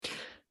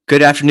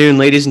Good afternoon,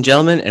 ladies and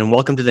gentlemen, and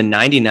welcome to the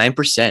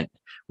 99%,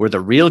 where the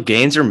real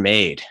gains are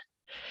made.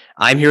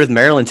 I'm here with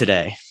Marilyn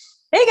today.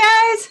 Hey,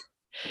 guys.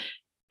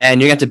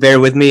 And you have to bear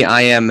with me.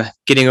 I am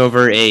getting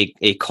over a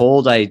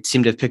cold I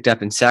seem to have picked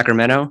up in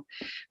Sacramento,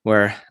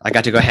 where I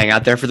got to go hang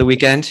out there for the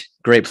weekend.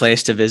 Great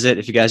place to visit.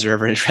 If you guys are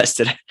ever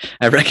interested,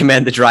 I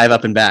recommend the drive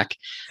up and back.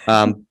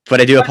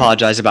 But I do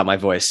apologize about my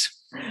voice.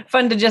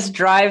 Fun to just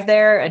drive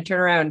there and turn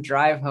around and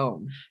drive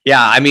home.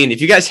 Yeah, I mean,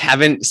 if you guys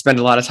haven't spent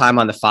a lot of time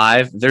on the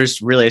 5,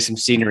 there's really some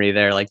scenery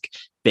there, like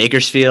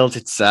Bakersfield.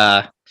 It's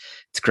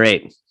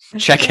great.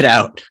 Check it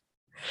out.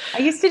 I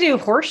used to do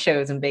horse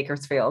shows in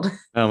Bakersfield.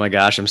 Oh my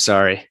gosh, I'm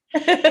sorry.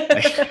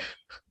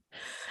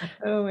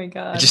 Oh my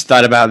God. I just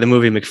thought about the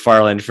movie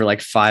McFarland for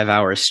like 5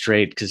 hours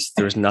straight because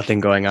there was nothing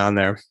going on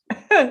there.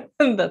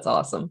 That's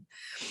awesome.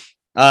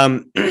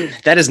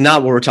 That is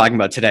not what we're talking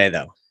about today,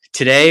 though.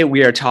 Today,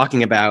 we are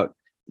talking about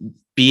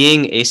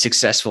being a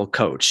successful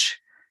coach.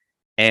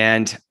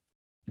 And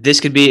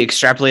this could be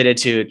extrapolated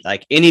to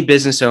like any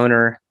business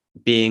owner,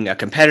 being a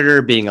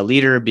competitor, being a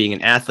leader, being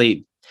an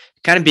athlete,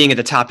 kind of being at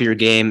the top of your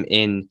game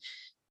in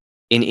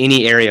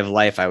any area of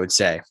life, I would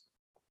say.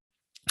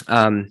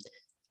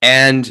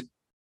 And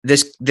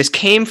this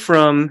came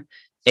from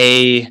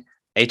a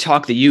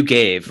talk that you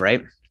gave,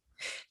 right?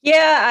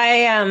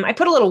 Yeah, I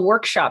put a little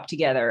workshop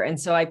together. And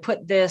so I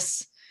put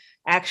this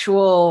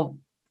actual,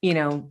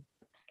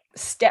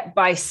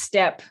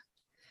 step-by-step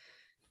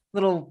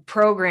little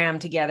program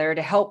together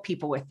to help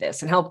people with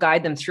this and help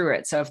guide them through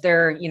it. So if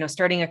they're,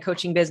 starting a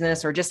coaching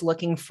business or just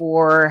looking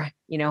for,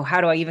 how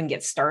do I even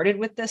get started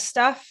with this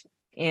stuff?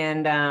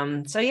 And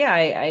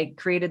I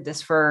created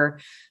this for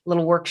a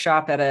little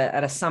workshop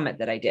at a summit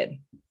that I did.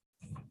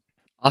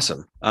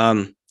 Awesome.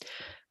 I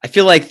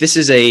feel like this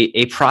is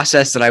a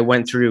process that I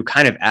went through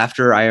kind of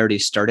after I already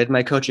started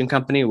my coaching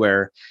company,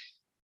 where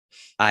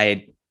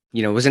I,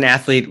 was an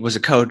athlete, was a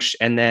coach,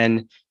 and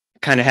then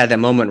kind of had that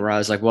moment where I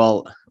was like,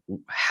 well,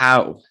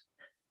 how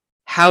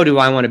do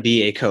I want to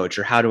be a coach,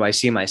 or how do I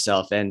see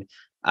myself? And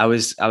I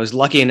was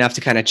lucky enough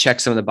to kind of check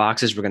some of the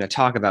boxes we're going to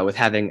talk about with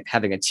having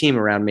a team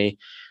around me.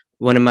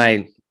 One of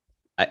my,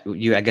 I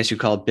guess you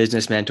call it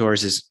business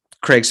mentors, is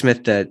Craig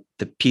Smith, the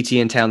PT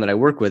in town that I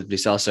work with, but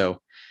he's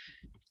also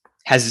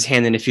has his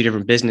hand in a few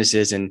different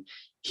businesses. And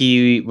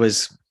he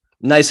was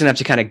nice enough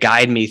to kind of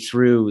guide me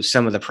through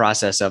some of the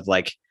process of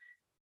like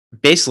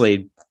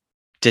basically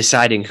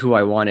deciding who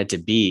I wanted to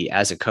be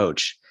as a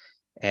coach.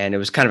 And it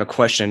was kind of a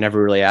question I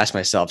never really asked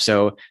myself.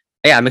 So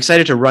yeah, I'm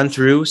excited to run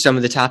through some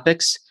of the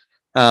topics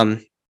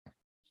and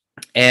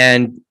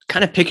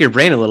kind of pick your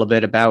brain a little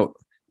bit about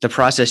the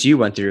process you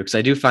went through. Because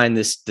I do find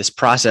this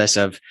process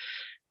of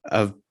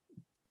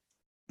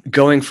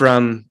going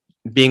from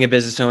being a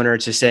business owner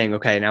to saying,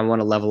 okay, now I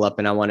want to level up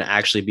and I want to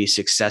actually be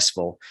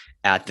successful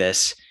at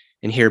this,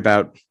 and hear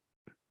about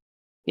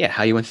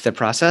how you went through the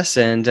process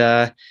and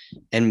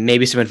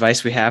maybe some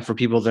advice we have for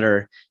people that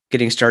are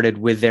getting started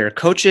with their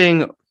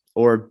coaching,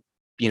 or,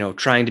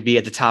 trying to be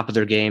at the top of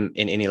their game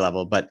in any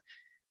level. But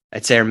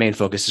I'd say our main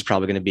focus is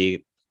probably going to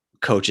be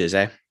coaches,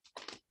 eh?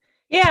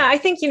 Yeah, I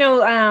think,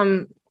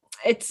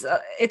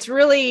 it's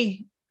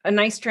really a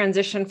nice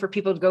transition for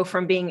people to go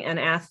from being an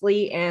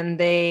athlete and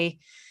they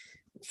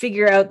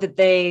figure out that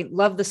they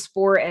love the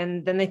sport,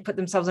 and then they put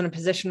themselves in a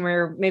position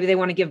where maybe they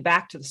want to give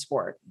back to the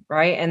sport,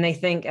 right? And they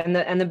think, and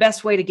the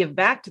best way to give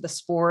back to the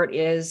sport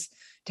is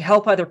to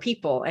help other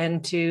people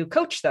and to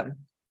coach them.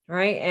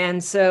 Right.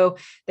 And so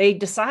they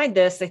decide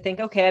this, they think,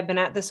 okay, I've been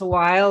at this a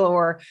while,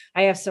 or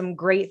I have some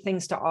great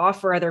things to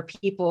offer other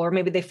people, or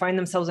maybe they find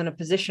themselves in a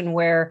position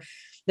where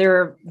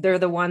they're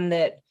the one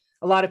that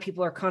a lot of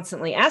people are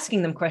constantly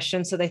asking them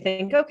questions. So they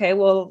think, okay,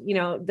 well,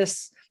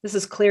 this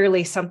is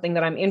clearly something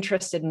that I'm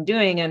interested in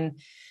doing. And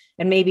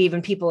maybe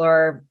even people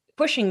are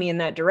pushing me in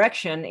that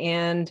direction,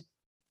 and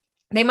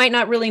they might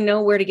not really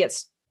know where to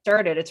get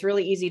started. It's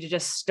really easy to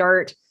just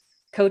start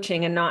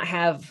coaching and not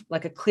have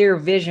like a clear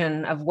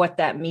vision of what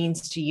that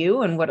means to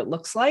you and what it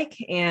looks like.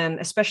 And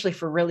especially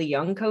for really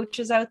young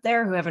coaches out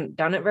there who haven't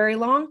done it very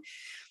long.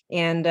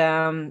 And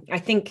I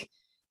think,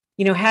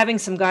 having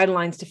some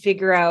guidelines to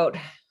figure out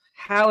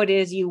how it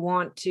is you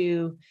want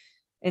to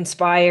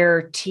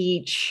inspire,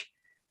 teach,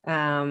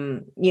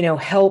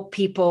 help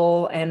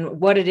people,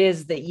 and what it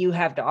is that you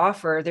have to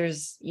offer.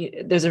 There's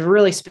a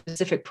really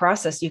specific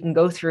process you can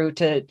go through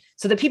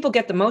so that people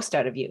get the most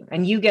out of you,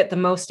 and you get the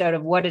most out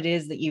of what it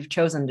is that you've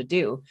chosen to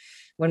do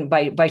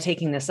by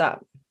taking this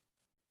up.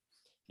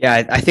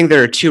 Yeah, I think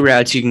there are 2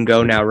 routes you can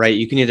go now, right?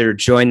 You can either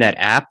join that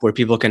app where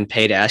people can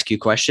pay to ask you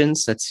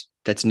questions.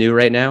 That's new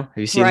right now. Have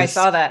you seen this? I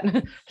saw that.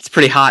 It's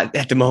pretty hot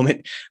at the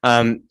moment.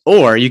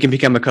 Or you can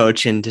become a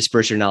coach and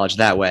disperse your knowledge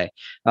that way.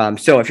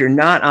 So if you're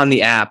not on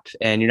the app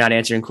and you're not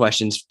answering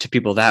questions to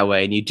people that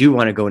way, and you do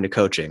want to go into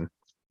coaching,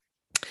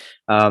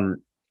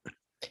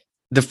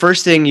 the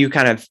first thing you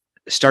kind of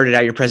started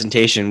out your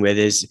presentation with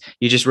is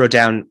you just wrote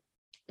down,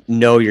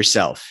 know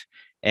yourself.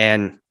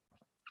 And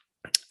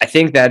I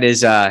think that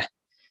is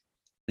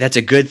that's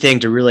a good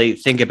thing to really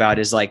think about,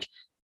 is like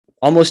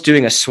almost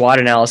doing a SWOT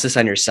analysis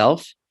on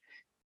yourself,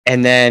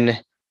 and then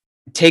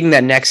taking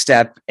that next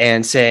step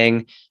and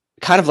saying,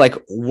 kind of like,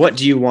 what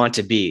do you want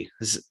to be?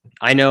 'Cause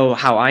I know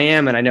how I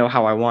am and I know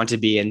how I want to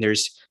be. And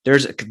there's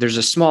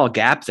a small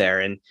gap there.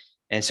 And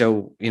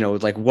so,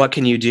 like, what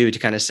can you do to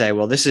kind of say,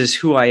 well, this is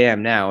who I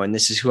am now, and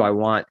this is who I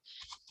want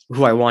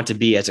to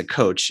be as a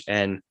coach.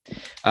 And,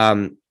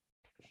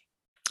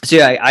 so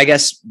yeah, I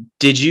guess,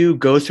 did you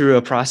go through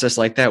a process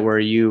like that where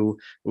you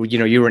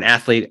were an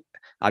athlete,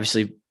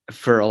 obviously,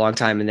 for a long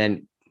time, and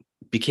then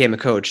became a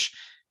coach?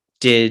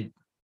 Did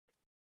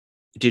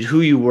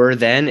who you were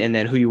then and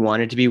then who you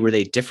wanted to be, were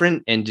they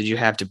different? And did you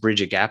have to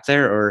bridge a gap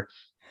there, or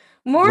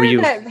More were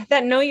you?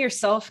 that know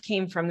yourself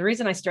came from the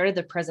reason I started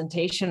the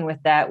presentation with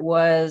that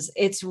was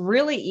it's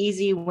really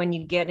easy when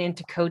you get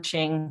into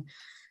coaching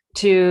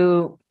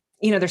to,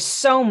 there's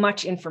so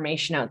much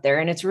information out there,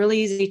 and it's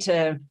really easy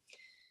to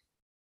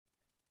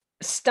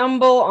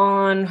stumble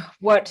on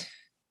what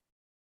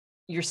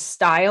your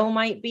style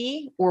might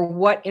be or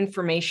what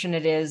information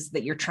it is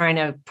that you're trying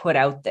to put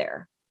out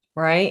there.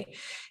 Right.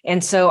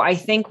 And so I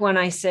think when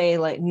I say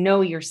like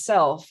know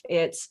yourself,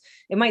 it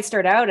might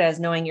start out as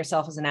knowing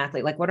yourself as an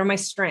athlete. Like, what are my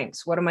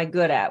strengths? What am I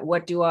good at?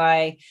 What do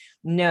I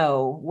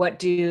know?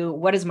 What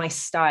is my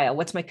style?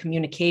 What's my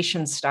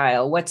communication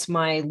style? What's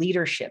my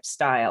leadership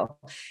style?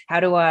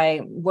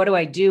 What do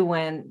I do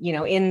when,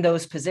 in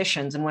those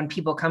positions and when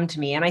people come to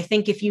me? And I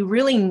think if you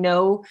really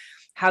know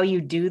how you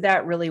do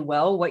that really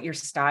well, what your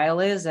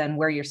style is and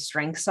where your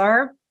strengths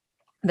are,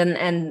 then,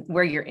 and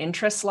where your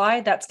interests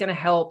lie, that's going to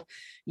help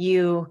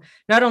you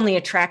not only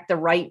attract the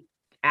right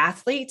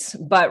athletes,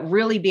 but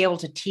really be able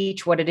to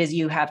teach what it is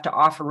you have to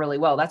offer really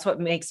well. That's what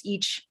makes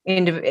each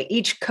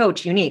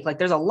coach unique. Like,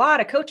 there's a lot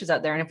of coaches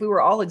out there, and if we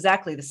were all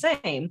exactly the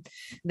same,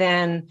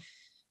 then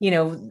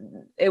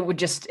it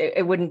just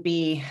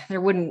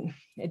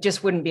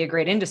wouldn't be a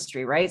great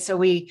industry, right? So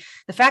the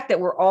fact that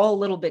we're all a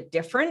little bit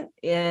different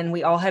and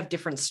we all have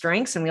different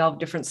strengths and we all have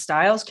different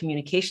styles,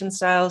 communication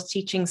styles,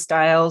 teaching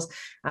styles,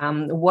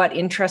 what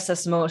interests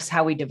us most,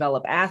 how we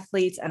develop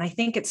athletes. And I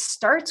think it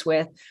starts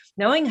with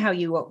knowing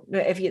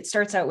if it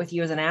starts out with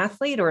you as an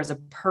athlete or as a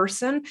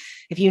person,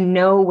 if you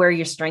know where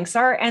your strengths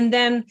are, and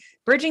then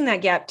bridging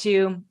that gap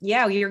to,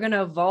 you're going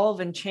to evolve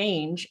and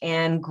change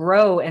and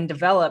grow and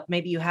develop.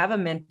 Maybe you have a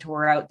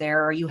mentor out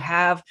there, or you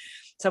have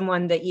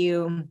someone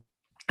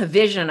a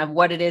vision of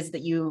what it is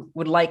that you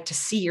would like to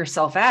see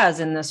yourself as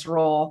in this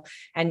role.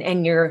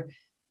 And you're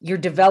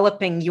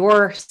developing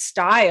your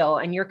style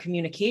and your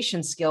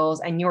communication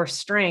skills and your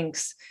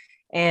strengths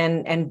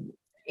and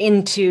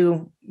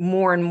into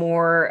more and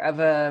more of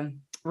a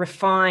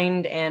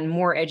refined and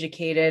more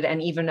educated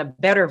and even a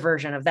better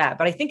version of that.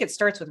 But I think it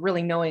starts with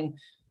really knowing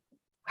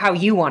how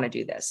you want to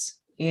do this,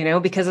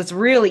 because it's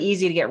really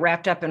easy to get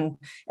wrapped up in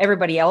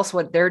everybody else,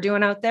 what they're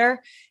doing out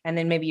there. And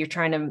then maybe you're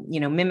trying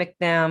to, mimic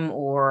them,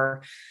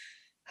 or,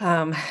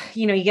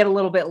 you get a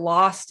little bit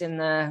lost in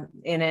the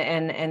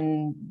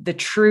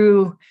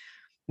true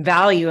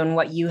value and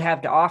what you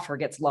have to offer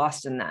gets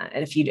lost in that.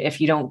 And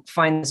if you don't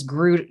find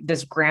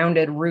this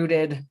grounded,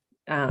 rooted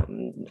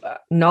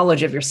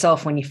knowledge of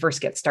yourself when you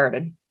first get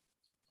started.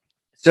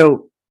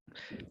 So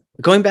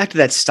going back to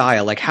that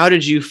style, like, how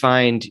did you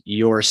find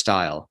your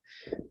style?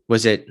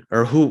 Was it,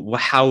 or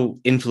how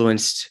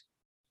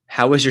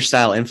was your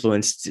style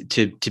influenced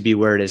to be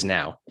where it is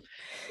now?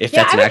 If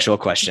that's an actual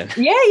question.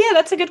 Yeah,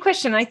 that's a good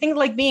question. I think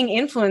like being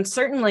influenced,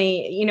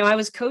 certainly, I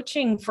was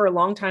coaching for a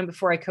long time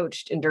before I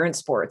coached endurance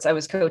sports. I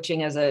was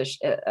coaching as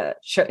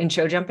in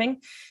show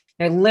jumping.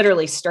 I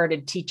literally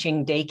started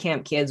teaching day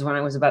camp kids when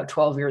I was about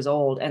 12 years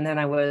old. And then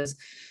I was,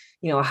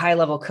 a high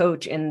level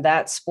coach in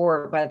that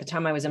sport by the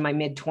time I was in my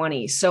mid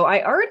 20s. So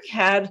I already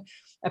had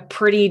a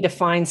pretty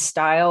defined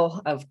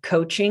style of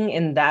coaching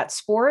in that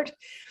sport.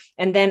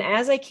 And then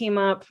as I came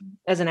up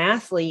as an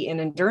athlete in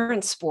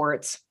endurance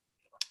sports,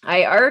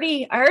 I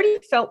already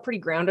felt pretty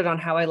grounded on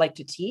how I like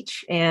to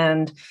teach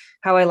and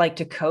how I like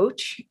to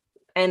coach.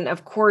 And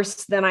of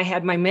course, then I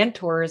had my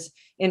mentors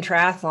in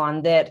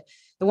triathlon, that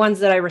the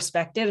ones that I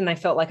respected and I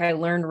felt like I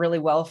learned really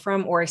well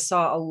from, or I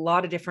saw a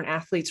lot of different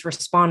athletes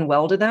respond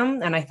well to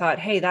them. And I thought,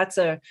 hey, that's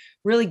a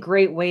really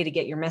great way to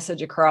get your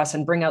message across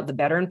and bring out the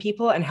better in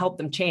people and help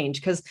them change.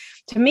 Because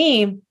to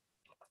me,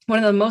 one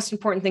of the most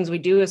important things we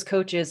do as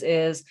coaches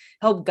is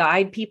help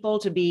guide people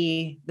to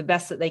be the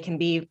best that they can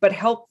be, but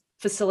help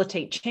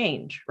facilitate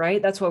change,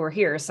 right? That's why we're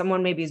here.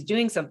 Someone maybe is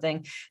doing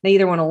something. They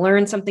either want to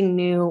learn something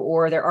new,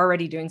 or they're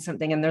already doing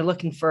something and they're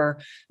looking for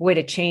a way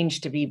to change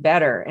to be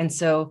better. And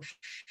so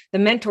the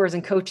mentors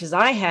and coaches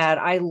I had,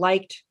 I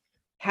liked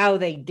how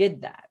they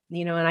did that,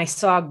 and I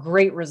saw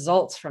great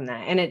results from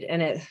that, and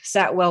it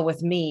sat well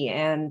with me.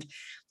 And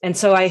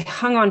so I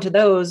hung on to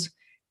those,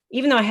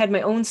 even though I had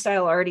my own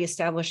style already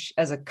established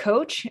as a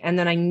coach, and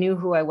then I knew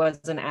who I was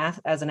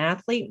as an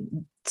athlete.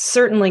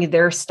 Certainly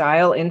their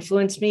style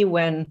influenced me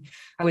when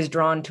I was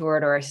drawn to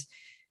it, or I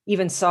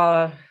even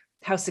saw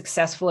how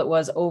successful it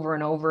was over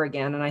and over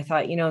again. And I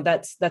thought,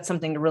 that's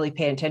something to really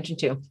pay attention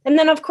to. And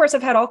then of course,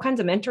 I've had all kinds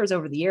of mentors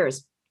over the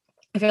years.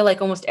 I feel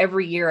like almost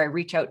every year I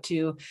reach out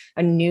to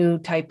a new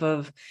type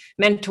of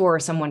mentor, or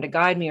someone to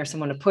guide me, or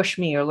someone to push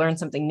me, or learn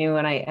something new.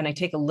 And I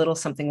take a little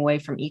something away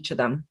from each of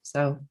them.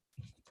 So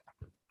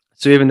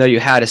even though you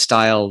had a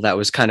style that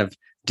was kind of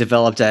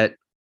developed at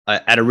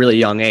a really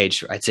young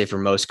age, I'd say for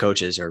most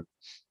coaches or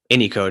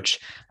any coach,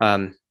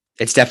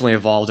 it's definitely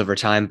evolved over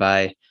time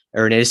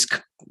or it is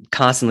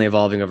constantly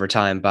evolving over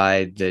time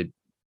by the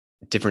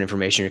different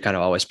information you're kind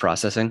of always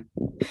processing.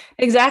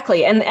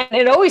 Exactly. And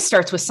it always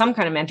starts with some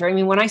kind of mentor. I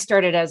mean, when I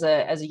started as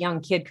a young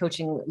kid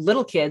coaching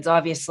little kids,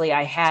 obviously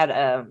I had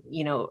a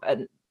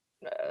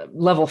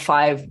level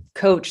 5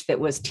 coach that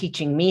was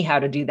teaching me how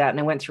to do that. And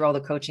I went through all the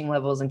coaching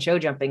levels and show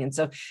jumping. And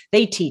so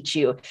they teach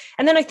you.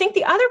 And then I think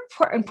the other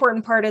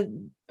important part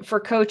for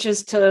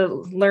coaches to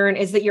learn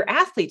is that your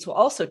athletes will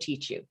also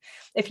teach you.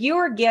 If you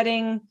are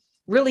getting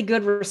really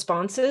good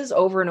responses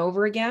over and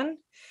over again,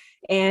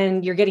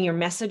 and you're getting your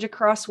message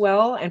across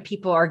well, and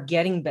people are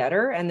getting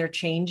better and they're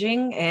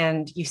changing,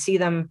 and you see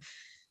them,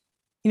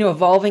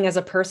 evolving as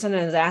a person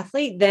and as an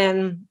athlete,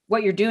 then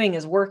what you're doing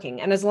is working.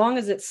 And as long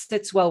as it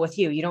sits well with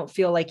you, you don't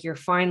feel like you're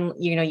fine,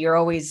 you're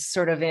always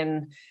sort of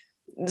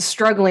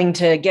struggling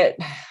to get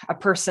a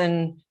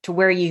person to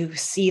where you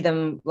see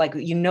them, like,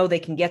 they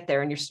can get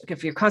there. And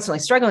if you're constantly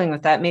struggling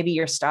with that, maybe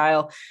your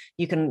style,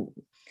 you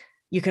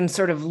can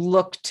sort of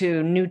look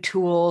to new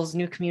tools,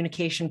 new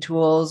communication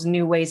tools,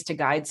 new ways to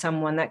guide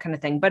someone, that kind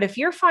of thing. But if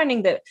you're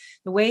finding that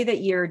the way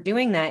that you're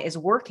doing that is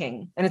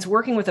working, and it's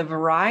working with a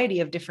variety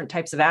of different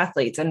types of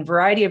athletes and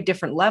variety of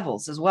different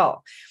levels as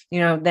well,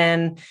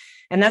 then,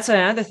 and that's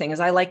another thing,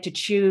 is I like to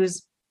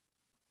choose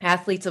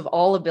athletes of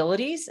all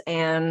abilities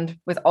and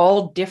with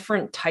all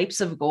different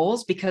types of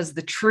goals, because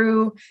the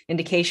true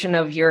indication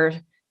of your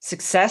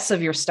success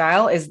of your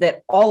style is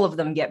that all of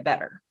them get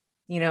better.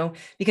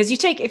 Because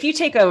if you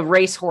take a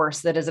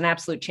racehorse that is an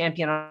absolute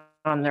champion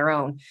on their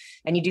own,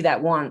 and you do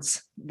that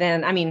once,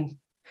 then, I mean,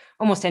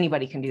 almost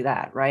anybody can do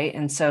that. Right.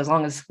 And so as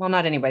long as, well,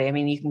 not anybody, I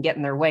mean, you can get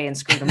in their way and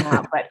screw them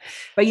up,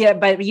 but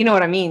you know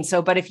what I mean?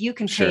 So, but if you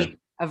can take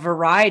a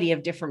variety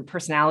of different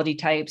personality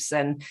types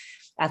and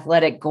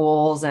athletic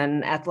goals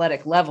and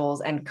athletic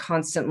levels and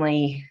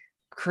constantly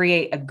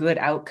create a good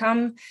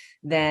outcome,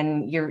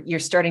 then you're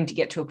starting to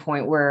get to a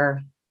point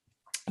where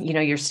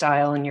your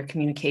style and your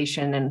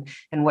communication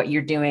and what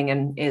you're doing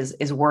and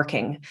is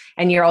working,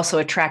 and you're also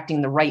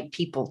attracting the right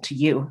people to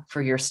you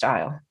for your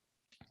style.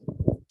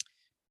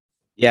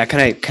 Yeah. Can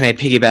I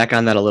piggyback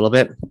on that a little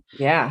bit?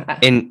 Yeah.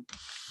 And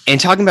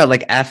talking about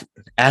like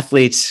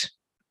athletes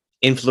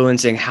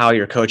influencing how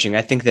you're coaching,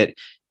 I think that,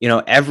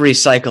 every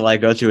cycle I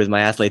go through with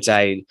my athletes,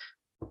 I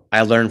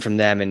learn from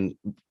them, and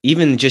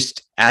even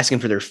just asking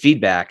for their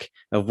feedback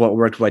of what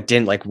worked, what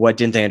didn't, like what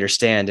didn't they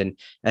understand. And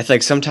I feel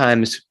like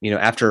sometimes,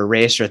 after a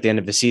race or at the end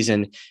of the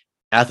season,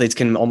 athletes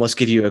can almost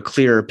give you a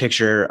clearer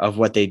picture of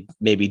what they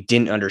maybe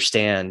didn't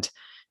understand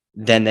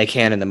than they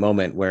can in the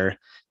moment, where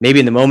maybe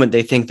in the moment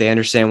they think they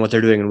understand what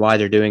they're doing and why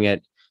they're doing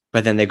it,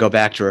 but then they go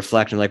back to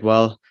reflect and like,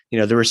 well,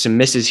 there were some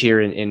misses here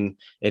in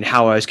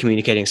how I was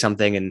communicating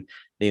something. And,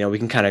 we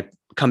can kind of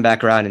come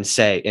back around and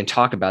say and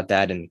talk about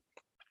that. And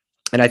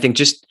I think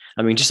just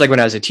like when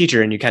I was a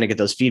teacher and you kind of get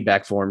those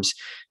feedback forms,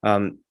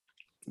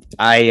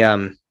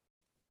 I've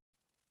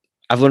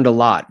learned a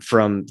lot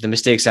from the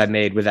mistakes I've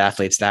made with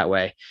athletes that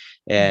way.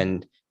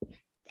 And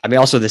I mean,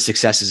 also the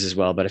successes as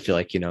well, but I feel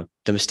like,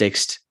 the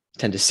mistakes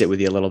tend to sit with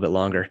you a little bit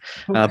longer.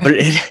 But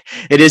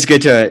it is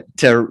good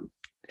to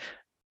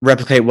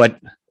replicate what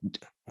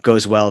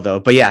goes well though.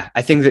 But yeah,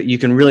 I think that you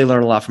can really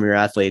learn a lot from your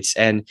athletes,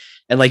 and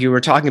like you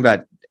were talking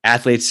about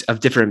athletes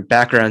of different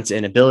backgrounds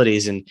and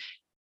abilities. And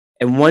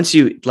once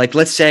you, like,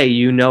 let's say,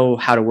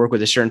 how to work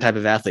with a certain type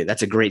of athlete,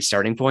 that's a great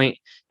starting point.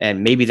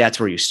 And maybe that's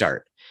where you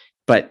start,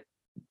 but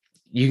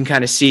you can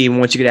kind of see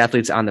once you get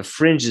athletes on the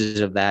fringes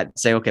of that,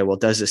 say, okay, well,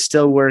 does this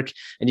still work?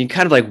 And you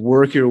kind of like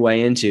work your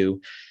way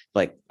into,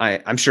 like,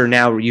 I'm sure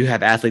now you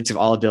have athletes of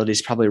all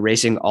abilities, probably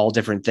racing all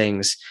different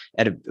things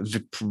at a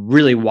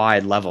really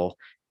wide level.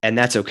 And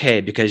that's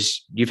okay,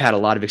 because you've had a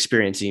lot of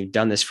experience and you've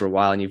done this for a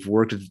while and you've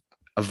worked with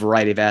a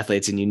variety of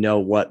athletes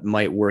and what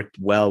might work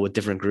well with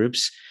different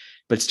groups.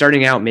 But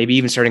maybe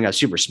even starting out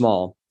super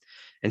small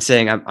and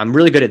saying, I'm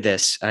really good at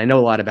this, and I know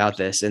a lot about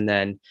this. And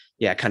then,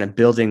 kind of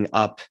building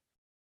up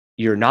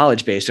your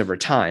knowledge base over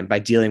time by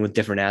dealing with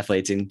different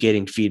athletes and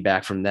getting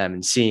feedback from them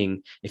and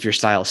seeing if your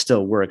style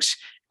still works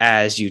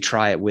as you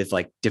try it with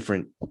like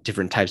different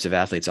types of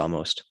athletes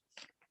almost.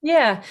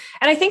 Yeah.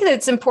 And I think that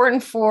it's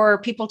important for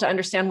people to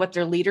understand what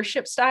their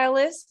leadership style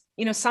is.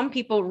 Some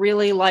people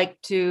really like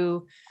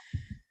to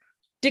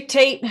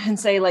dictate and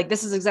say, like,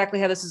 this is exactly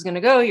how this is going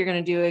to go. You're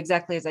going to do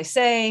exactly as I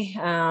say.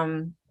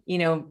 And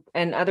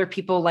other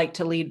people like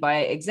to lead by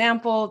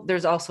example.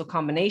 There's also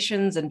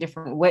combinations and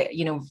different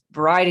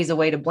varieties of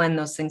way to blend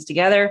those things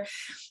together.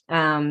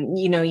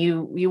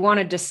 You want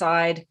to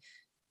decide,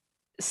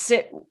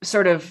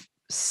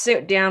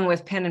 sit down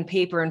with pen and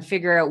paper and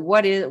figure out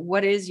what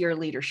is your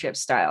leadership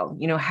style.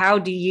 How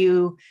do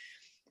you,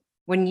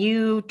 when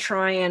you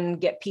try and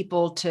get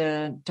people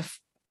to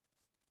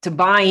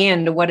buy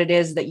into what it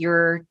is that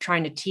you're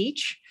trying to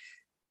teach,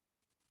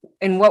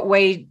 in what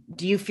way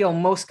do you feel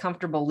most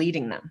comfortable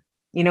leading them?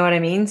 You know what I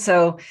mean?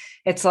 So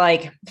it's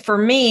like, for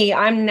me,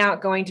 I'm not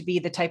going to be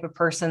the type of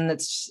person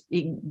that's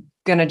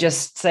going to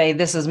just say,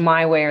 this is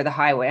my way or the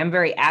highway. I'm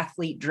very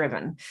athlete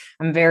driven.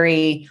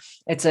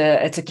 It's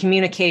a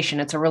communication.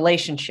 It's a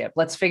relationship.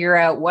 Let's figure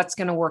out what's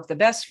going to work the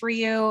best for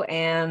you,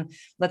 and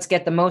let's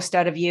get the most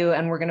out of you.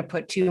 And we're going to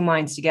put two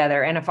minds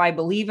together. And if I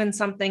believe in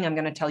something, I'm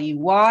going to tell you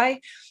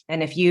why.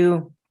 And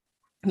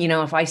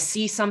if I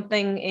see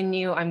something in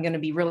you, I'm going to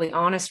be really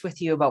honest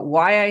with you about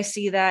why I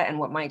see that and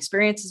what my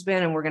experience has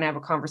been. And we're going to have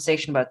a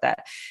conversation about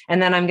that. And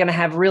then I'm going to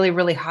have really,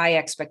 really high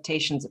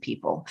expectations of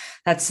people.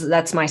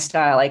 That's my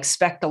style. I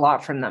expect a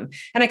lot from them,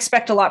 and I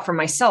expect a lot from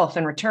myself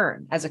in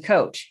return as a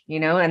coach,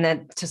 and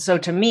then so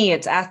to me,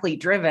 it's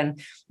athlete driven,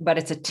 but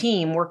it's a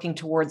team working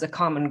towards a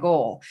common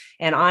goal.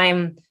 And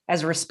I'm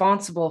as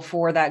responsible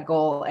for that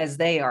goal as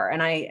they are.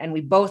 And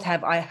we both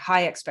have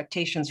high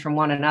expectations from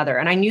one another.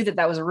 And I knew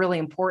that was really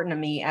important to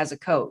me as a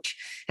coach.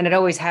 And it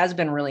always has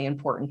been really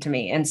important to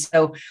me. And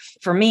so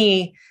for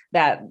me,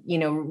 that,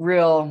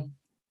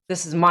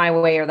 this is my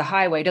way or the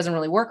highway doesn't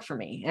really work for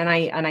me. And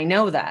I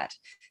know that.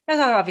 And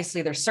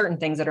obviously there's certain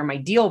things that are my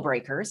deal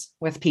breakers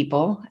with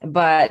people,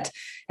 but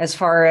as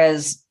far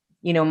as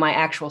my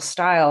actual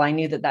style, I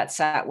knew that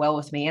sat well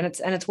with me, and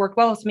it's worked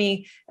well with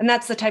me. And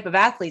that's the type of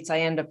athletes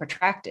I end up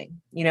attracting,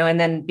 and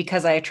then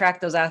because I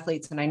attract those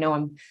athletes and I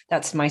know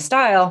that's my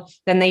style,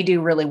 then they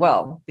do really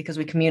well because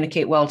we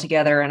communicate well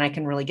together and I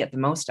can really get the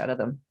most out of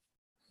them.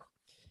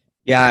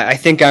 Yeah, I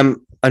think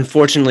I'm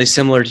unfortunately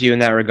similar to you in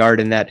that regard,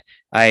 in that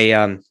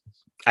I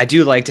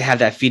do like to have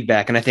that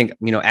feedback. And I think,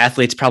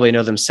 athletes probably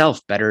know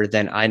themselves better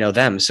than I know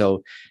them.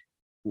 So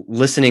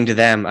listening to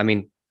them, I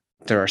mean,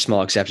 there are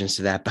small exceptions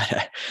to that,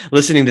 but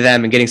listening to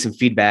them and getting some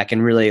feedback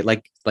and really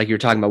like you're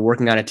talking about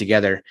working on it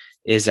together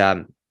is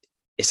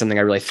something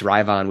I really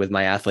thrive on with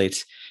my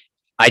athletes.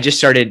 I just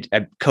started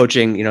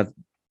coaching,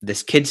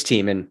 this kids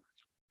team, and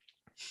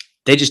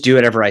they just do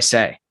whatever I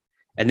say,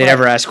 and they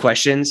never ask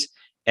questions.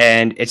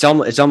 And it's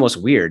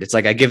almost weird. It's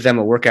like I give them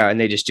a workout and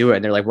they just do it.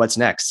 And they're like, what's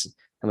next?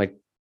 I'm like,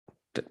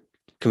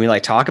 can we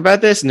talk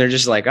about this? And they're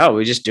just like, oh,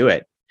 we just do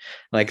it.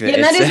 And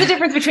that is the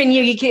difference between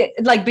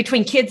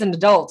between kids and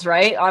adults,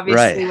 right?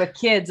 Obviously, with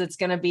kids, it's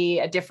going to be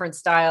a different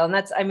style. And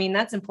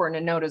that's important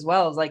to note as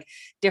well, is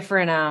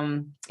different,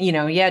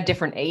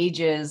 different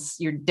ages,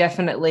 you're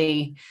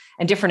definitely,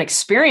 and different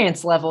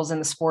experience levels in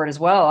the sport as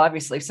well.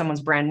 Obviously, if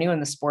someone's brand new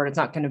in the sport, it's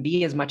not going to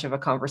be as much of a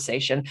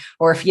conversation.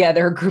 Or if,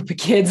 they're a group of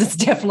kids, it's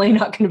definitely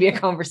not going to be a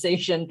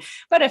conversation.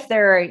 But if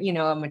they're,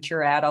 a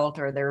mature adult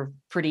or they're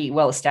pretty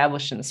well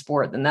established in the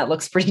sport, then that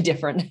looks pretty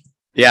different.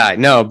 Yeah,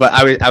 no, but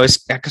I was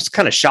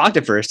kind of shocked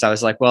at first. I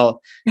was like, well,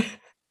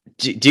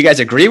 do you guys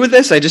agree with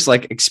this? I just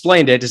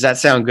explained it. Does that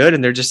sound good?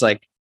 And they're just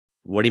like,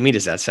 what do you mean?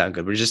 Does that sound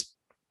good?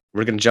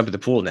 We're going to jump in the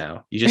pool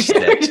now. You just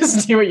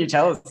just do what you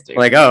tell us to.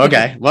 Like, oh,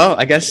 okay. Well,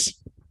 I guess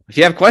if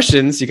you have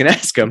questions, you can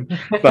ask them.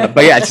 But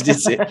yeah,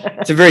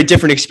 it's a very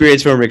different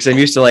experience for me, because I'm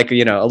used to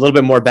a little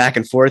bit more back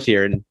and forth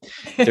here, and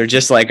they're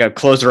just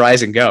close their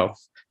eyes and go.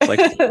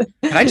 Can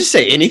I just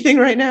say anything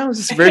right now?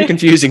 This is very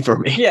confusing for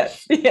me.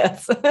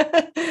 Yes.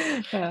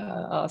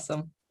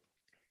 Awesome.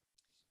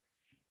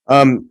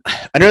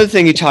 Another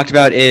thing you talked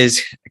about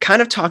is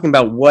kind of talking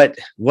about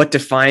what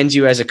defines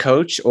you as a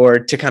coach, or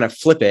to kind of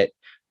flip it.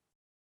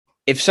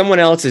 If someone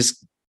else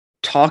is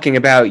talking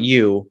about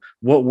you,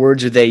 what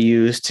words do they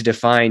use to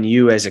define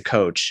you as a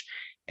coach?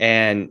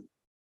 And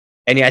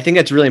yeah, I think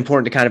that's really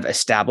important to kind of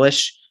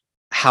establish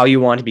how you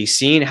want to be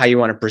seen, how you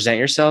want to present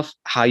yourself,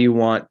 how you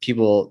want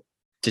people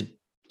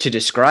to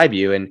describe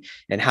you, and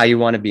how you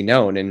want to be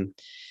known. And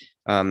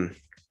I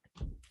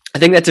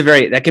think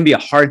that can be a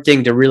hard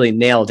thing to really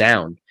nail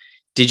down.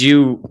 Did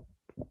you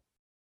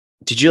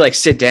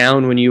sit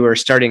down when you were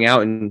starting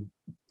out and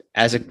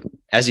as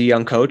a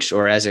young coach,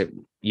 or as a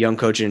young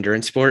coach in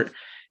endurance sport,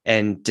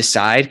 and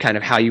decide kind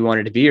of how you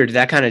wanted to be? Or did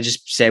that kind of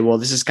just say, well,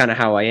 this is kind of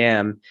how I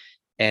am,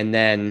 and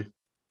then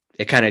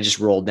it kind of just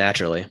rolled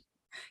naturally?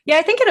 Yeah,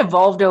 I think it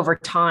evolved over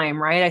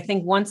time, right? I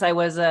think once I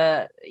was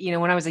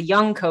when I was a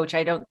young coach,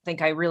 I don't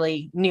think I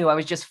really knew. I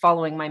was just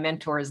following my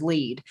mentor's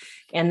lead.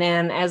 And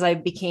then as I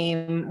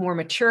became more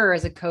mature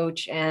as a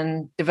coach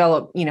and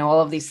developed,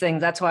 all of these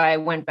things, that's why I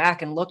went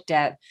back and looked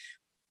at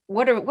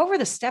what were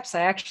the steps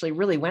I actually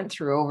really went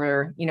through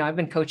over, I've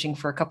been coaching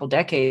for a couple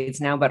decades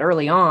now, but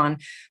early on,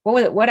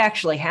 what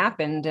actually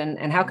happened,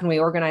 and how can we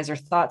organize our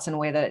thoughts in a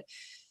way that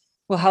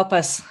will help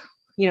us,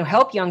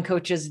 help young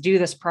coaches do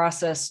this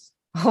process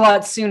a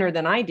lot sooner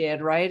than I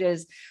did, right?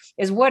 Is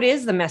what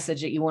is the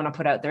message that you want to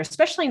put out there,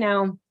 especially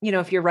now,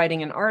 if you're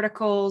writing in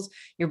articles,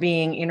 you're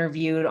being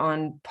interviewed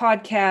on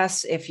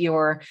podcasts, if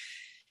you're,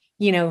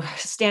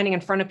 standing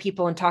in front of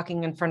people and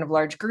talking in front of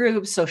large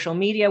groups, social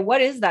media,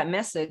 what is that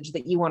message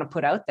that you want to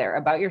put out there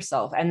about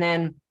yourself? And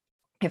then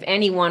if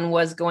anyone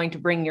was going to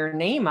bring your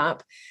name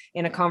up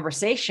in a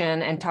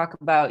conversation and talk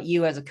about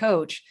you as a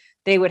coach,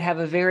 they would have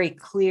a very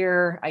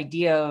clear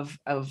idea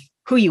of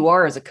who you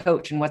are as a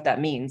coach and what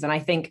that means. And I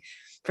think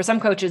For some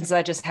coaches,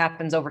 that just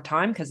happens over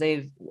time because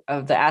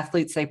of the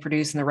athletes they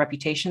produce and the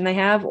reputation they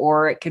have,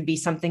 or it could be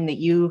something that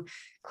you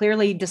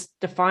clearly just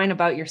define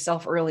about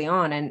yourself early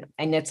on.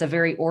 And it's a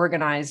very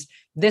organized,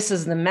 this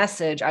is the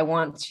message I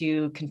want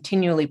to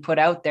continually put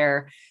out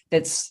there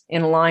that's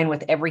in line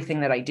with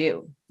everything that I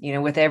do.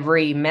 With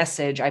every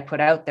message I put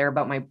out there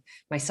about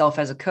myself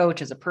as a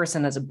coach, as a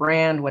person, as a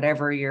brand,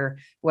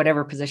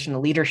 whatever position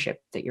of leadership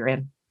that you're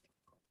in.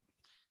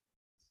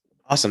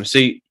 Awesome. So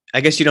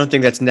I guess you don't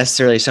think that's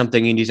necessarily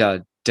something you need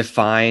to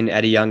define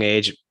at a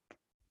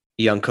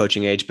young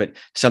coaching age, but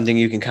something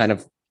you can kind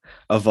of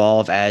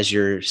evolve as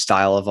your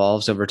style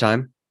evolves over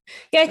time?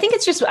 Yeah,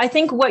 I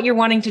think what you're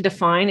wanting to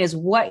define is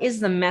what is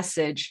the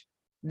message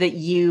that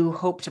you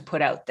hope to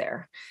put out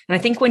there. And I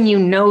think when you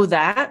know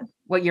that,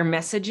 what your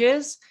message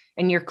is,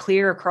 and you're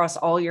clear across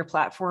all your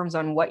platforms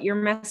on what your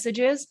message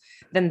is,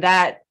 then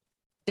that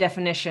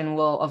definition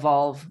will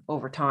evolve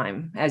over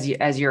time as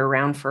you're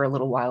around for a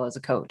little while as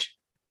a coach.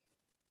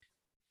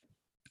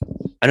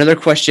 Another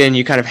question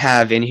you kind of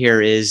have in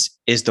here is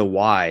the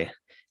why.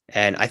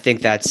 And I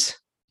think that's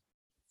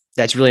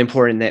really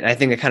important. That I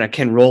think it kind of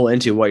can roll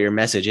into what your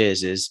message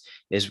is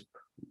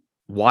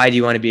why do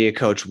you want to be a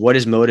coach? What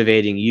is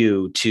motivating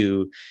you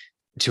to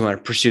want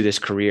to pursue this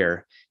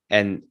career?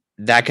 And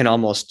that can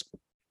almost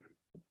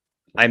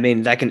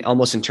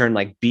in turn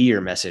like be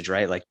your message,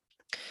 right? Like,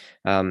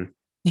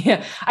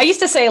 yeah, I used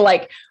to say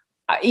like,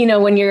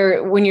 when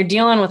you're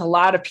dealing with a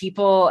lot of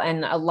people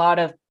and a lot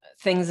of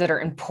things that are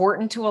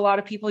important to a lot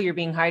of people, you're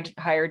being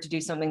hired to do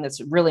something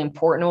that's really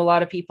important to a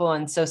lot of people.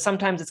 And so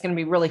sometimes it's going to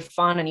be really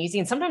fun and easy,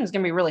 and sometimes it's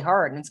going to be really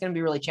hard and it's going to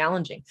be really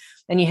challenging.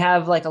 And you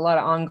have like a lot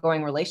of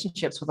ongoing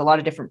relationships with a lot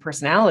of different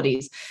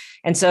personalities.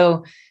 And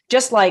so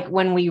just like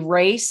when we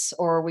race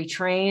or we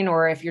train,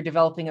 or if you're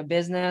developing a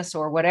business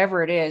or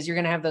whatever it is, you're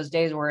going to have those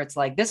days where it's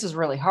like, this is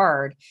really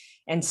hard.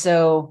 And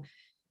so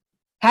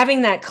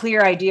having that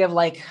clear idea of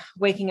like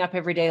waking up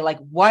every day, like,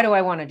 why do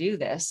I want to do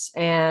this?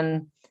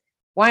 And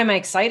why am I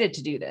excited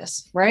to do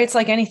this? Right. It's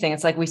like anything.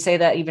 It's like we say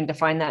that, even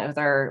define that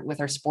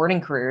with our sporting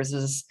careers,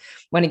 is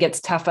when it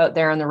gets tough out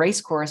there on the race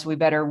course, we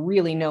better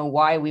really know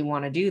why we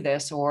want to do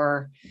this.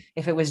 Or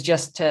if it was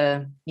just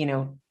to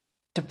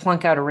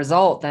plunk out a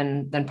result,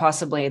 then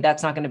possibly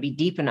that's not going to be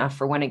deep enough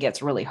for when it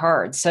gets really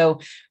hard.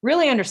 So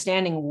really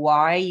understanding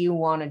why you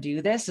want to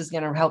do this is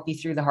going to help you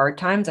through the hard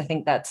times. I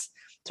think that's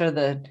sort of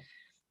the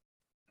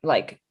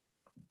like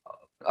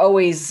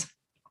always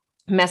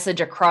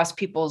message across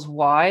people's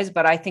whys.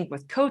 But I think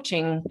with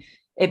coaching,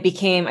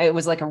 it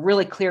was like a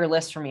really clear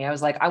list for me. I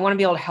was like, I want to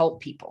be able to help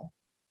people.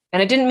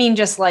 And it didn't mean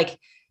just like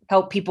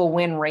help people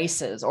win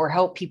races or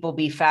help people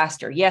be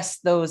faster. Yes,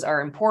 those are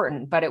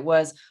important, but it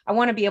was, I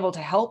want to be able to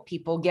help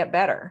people get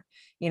better.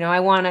 I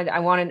wanted,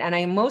 and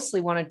I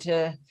mostly wanted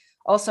to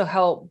also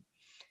help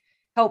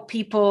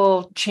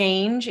people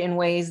change in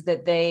ways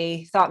that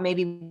they thought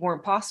maybe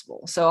weren't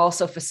possible. So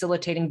also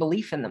facilitating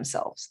belief in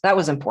themselves. That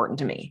was important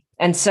to me.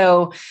 And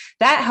so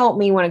that helped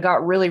me when it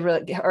got really,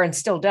 and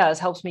still does,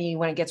 helps me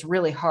when it gets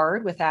really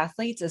hard with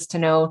athletes, is to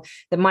know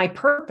that my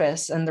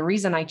purpose and the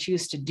reason I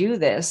choose to do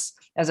this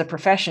as a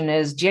profession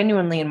is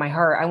genuinely in my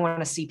heart. I want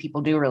to see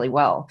people do really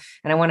well,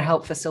 and I want to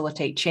help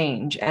facilitate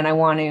change. And I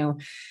want to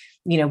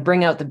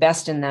bring out the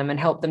best in them and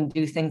help them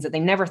do things that they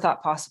never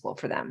thought possible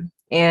for them.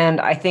 And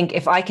I think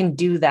if I can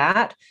do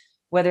that,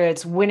 whether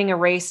it's winning a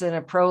race in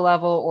a pro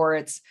level, or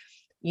it's,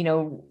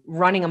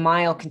 running a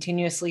mile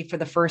continuously for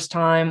the first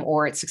time,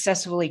 or it's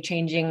successfully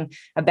changing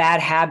a bad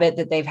habit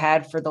that they've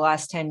had for the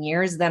last 10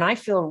 years, then I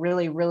feel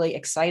really, really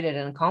excited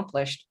and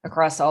accomplished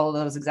across all of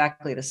those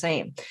exactly the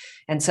same.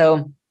 And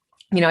so,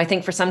 I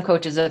think for some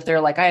coaches, if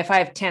they're like, if I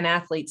have 10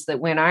 athletes that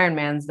win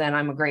Ironmans, then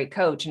I'm a great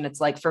coach. And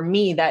it's like, for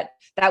me, that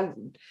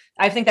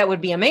I think that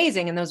would be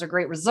amazing. And those are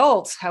great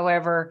results.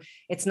 However,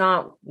 it's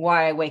not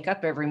why I wake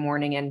up every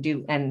morning and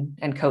do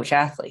and coach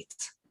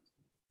athletes.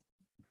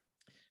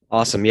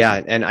 Awesome.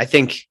 Yeah. And I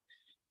think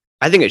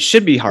it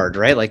should be hard,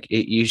 right? Like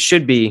you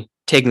should be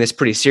taking this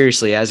pretty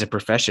seriously as a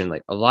profession.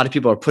 Like a lot of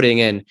people are putting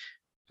in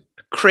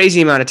a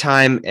crazy amount of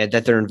time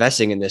that they're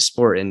investing in this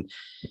sport. And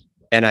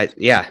I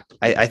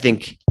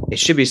think it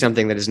should be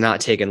something that is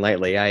not taken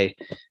lightly. I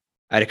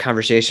had a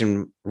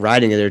conversation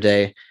riding the other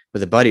day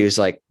with a buddy who's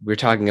like, we were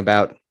talking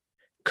about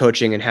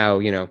coaching and how,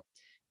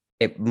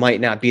 it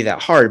might not be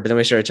that hard, but then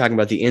we started talking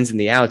about the ins and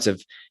the outs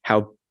of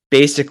how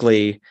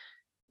basically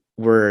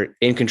we're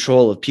in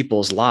control of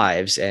people's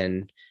lives,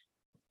 and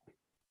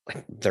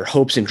like their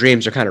hopes and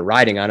dreams are kind of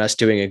riding on us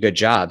doing a good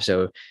job.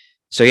 So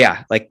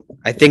yeah, like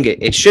I think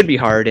it should be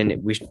hard, and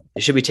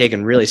it should be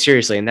taken really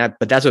seriously.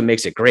 But that's what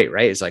makes it great,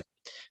 right? It's like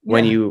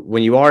when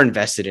you are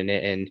invested in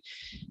it.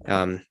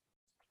 And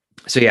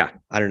so yeah,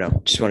 I don't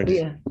know. Just wanted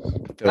to.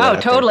 Oh,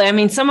 totally. I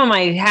mean, some of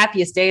my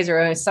happiest days are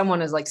when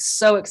someone is like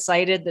so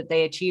excited that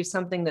they achieved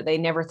something that they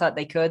never thought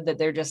they could, that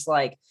they're just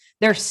like,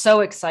 they're so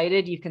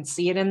excited. You can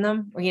see it in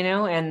them,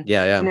 and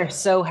they're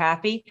so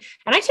happy.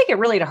 And I take it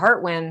really to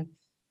heart when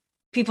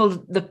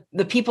people,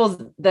 the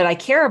people that I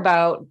care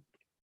about,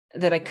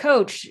 that I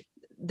coach,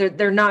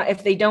 they're not,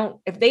 if they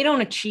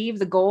don't achieve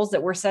the goals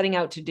that we're setting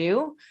out to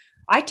do,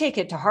 I take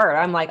it to heart.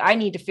 I'm like, I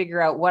need to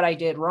figure out what I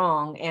did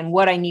wrong and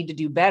what I need to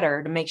do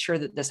better to make sure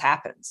that this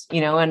happens,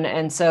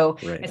 and so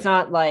Right. it's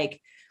not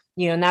like,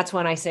 and that's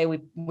when I say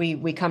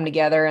we come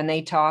together and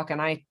they talk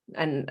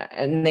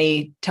and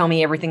they tell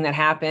me everything that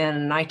happened,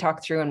 and I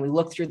talk through and we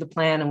look through the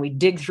plan and we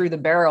dig through the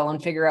barrel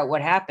and figure out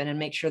what happened and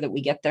make sure that we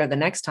get there the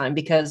next time,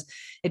 because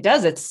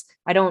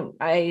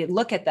I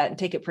look at that and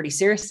take it pretty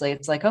seriously.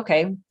 It's like,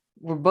 okay,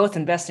 we're both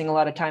investing a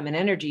lot of time and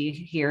energy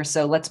here,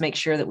 so let's make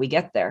sure that we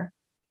get there.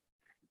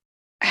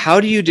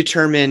 How do you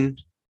determine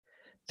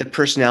the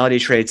personality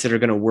traits that are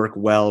going to work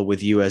well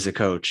with you as a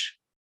coach?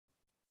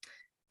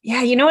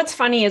 Yeah, what's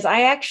funny is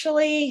I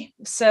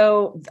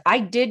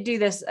did do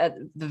this at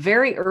the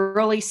very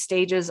early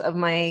stages of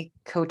my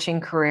coaching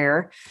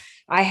career.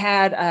 I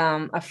had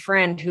a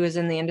friend who was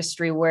in the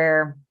industry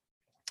where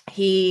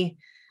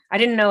I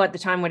didn't know at the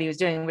time what he was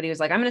doing, but he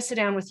was like, I'm going to sit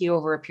down with you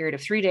over a period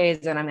of 3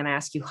 days and I'm going to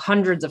ask you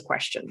hundreds of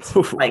questions.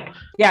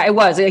 Yeah, it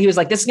was. He was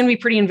like, this is going to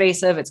be pretty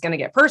invasive. It's going to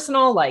get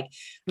personal. Like,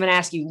 I'm going to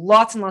ask you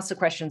lots and lots of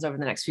questions over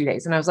the next few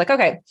days. And I was like,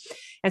 okay.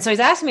 And so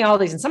he's asking me all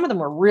these, and some of them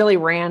were really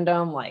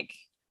random, like,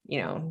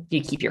 do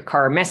you keep your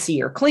car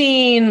messy or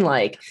clean?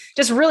 Like,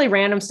 just really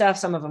random stuff.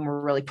 Some of them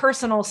were really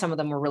personal. Some of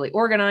them were really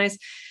organized.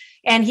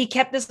 And he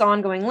kept this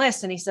ongoing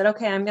list. And he said,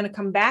 okay, I'm going to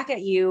come back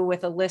at you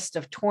with a list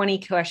of 20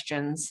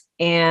 questions.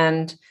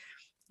 And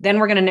then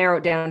we're going to narrow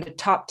it down to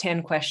top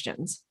 10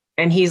 questions.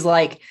 And he's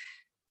like,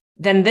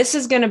 then this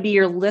is going to be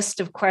your list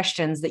of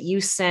questions that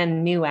you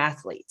send new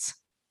athletes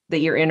that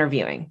you're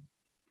interviewing.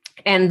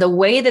 And the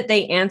way that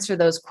they answer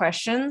those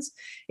questions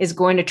is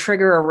going to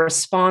trigger a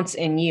response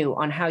in you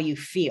on how you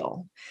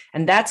feel.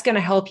 And that's going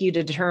to help you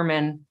to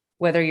determine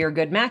whether you're a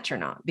good match or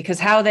not, because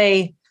how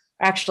they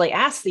actually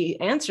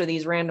answer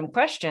these random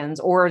questions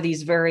or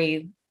these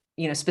very,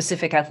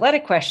 specific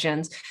athletic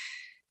questions,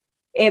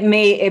 it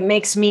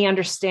makes me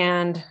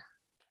understand,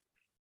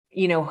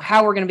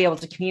 how we're going to be able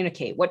to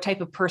communicate, what type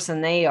of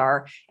person they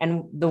are,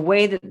 and the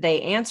way that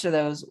they answer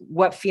those,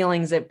 what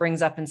feelings it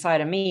brings up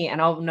inside of me.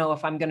 And I'll know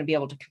if I'm going to be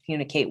able to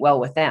communicate well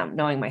with them,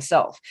 knowing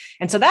myself.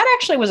 And so that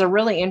actually was a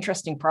really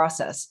interesting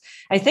process.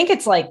 I think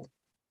it's like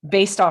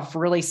based off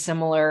really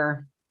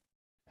similar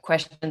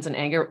questions and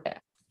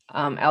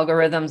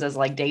algorithms as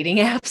like dating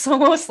apps,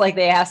 almost like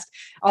they ask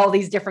all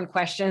these different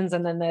questions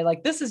and then they're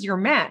like, this is your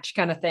match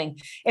kind of thing.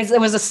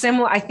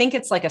 I think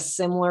it's like a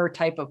similar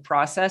type of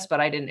process, but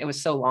it was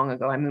so long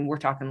ago. I mean, we're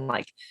talking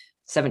like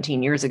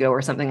 17 years ago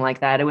or something like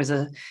that.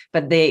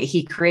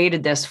 He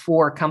created this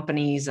for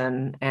companies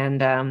and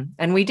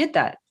we did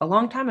that a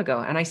long time ago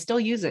and I still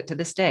use it to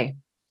this day.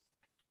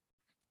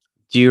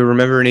 Do you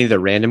remember any of the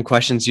random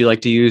questions you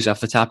like to use off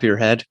the top of your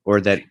head or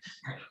that?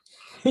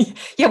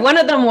 Yeah. One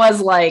of them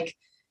was like,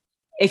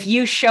 if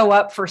you show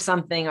up for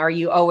something, are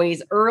you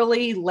always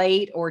early,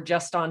 late, or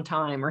just on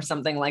time or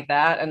something like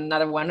that? And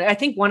another one, I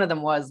think one of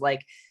them was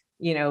like,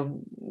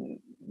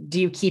 do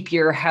you keep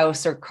your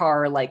house or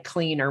car like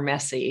clean or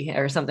messy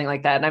or something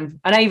like that? And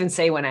I even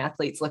say when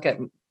athletes look at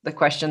the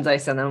questions I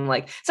send them,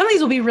 like, some of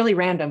these will be really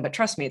random, but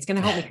trust me, it's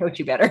going to help me coach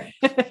you better.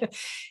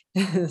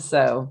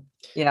 So,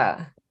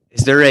 yeah.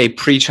 Is there a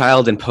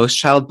pre-child and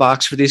post-child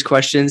box for these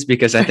questions?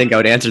 Because I think I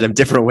would answer them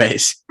different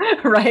ways.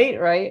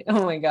 Right.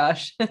 Oh my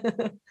gosh.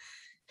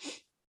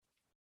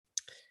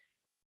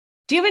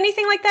 Do you have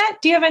anything like that?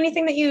 Do you have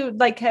anything that you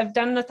like have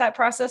done with that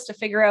process to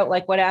figure out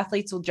like what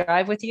athletes will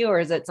drive with you? Or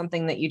is it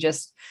something that you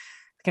just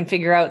can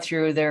figure out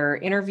through their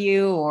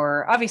interview?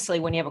 Or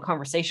obviously when you have a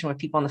conversation with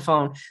people on the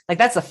phone, like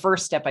that's the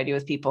first step I do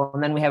with people.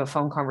 And then we have a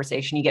phone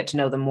conversation, you get to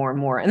know them more and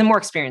more. And the more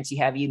experience you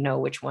have,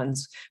 which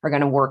ones are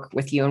going to work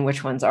with you and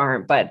which ones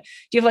aren't. But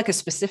do you have like a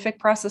specific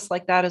process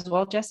like that as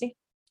well, Jesse?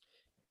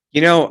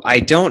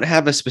 I don't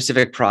have a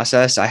specific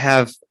process. I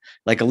have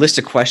like a list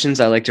of questions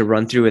I like to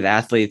run through with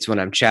athletes when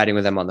I'm chatting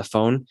with them on the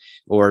phone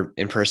or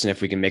in person, if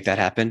we can make that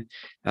happen.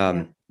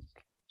 And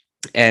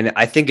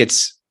I think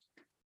it's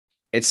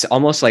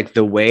almost like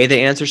the way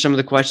they answer some of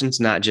the questions,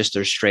 not just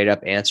their straight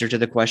up answer to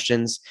the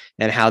questions,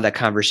 and how that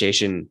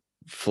conversation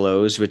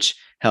flows, which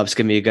helps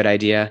give me a good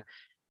idea.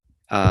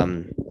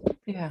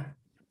 Yeah.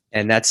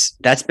 And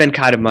that's been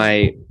kind of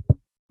my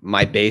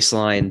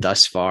baseline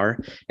thus far.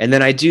 And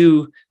then I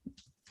do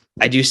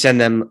send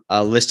them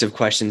a list of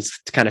questions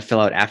to kind of fill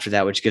out after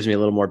that, which gives me a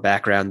little more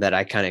background that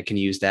I kind of can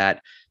use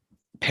that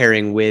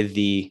pairing with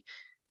the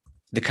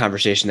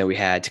conversation that we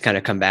had to kind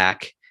of come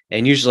back.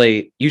 And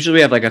usually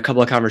we have like a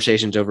couple of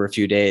conversations over a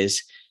few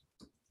days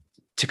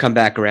to come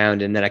back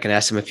around. And then I can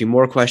ask them a few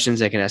more questions.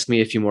 They can ask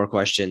me a few more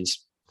questions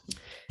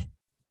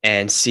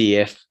and see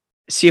if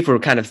we're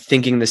kind of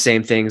thinking the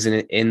same things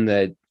in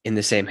the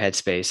same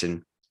headspace.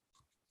 And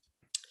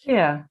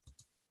yeah.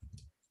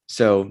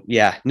 So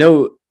yeah,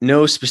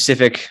 no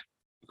specific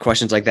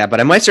questions like that, but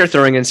I might start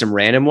throwing in some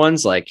random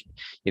ones, like,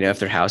 if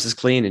their house is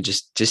clean, and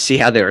just see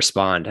how they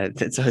respond.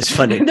 It's always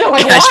funny. No,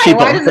 like,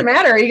 why does it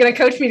matter? Are you going to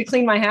coach me to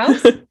clean my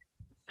house?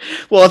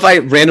 Well, if I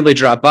randomly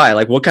drop by,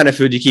 like, what kind of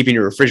food do you keep in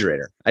your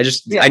refrigerator?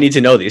 I need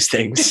to know these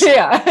things.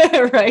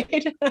 Yeah.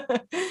 Right.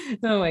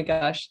 Oh my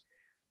gosh.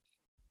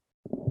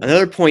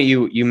 Another point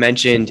you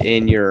mentioned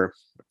in your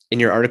in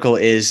your article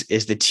is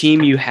the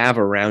team you have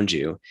around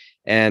you.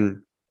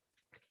 And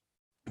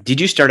did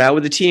you start out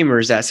with a team, or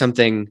is that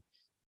something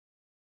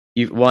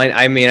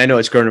I mean, I know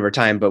it's grown over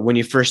time, but when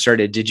you first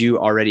started, did you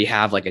already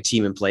have like a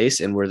team in place,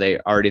 and were they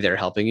already there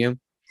helping you?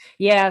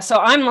 Yeah. So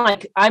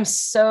I'm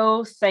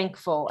so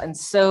thankful and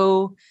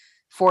so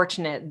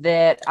fortunate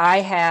that I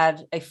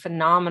had a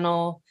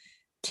phenomenal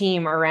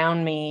team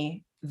around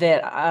me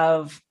that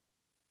of,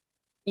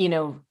 you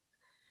know,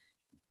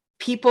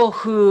 people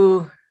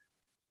who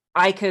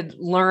I could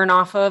learn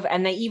off of.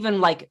 And they even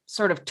like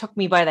sort of took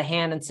me by the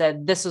hand and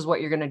said, this is what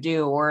you're going to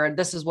do, or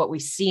this is what we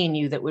see in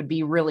you that would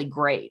be really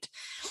great.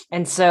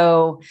 And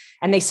so,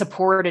 and they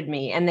supported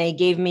me, and they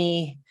gave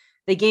me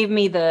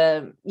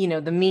the,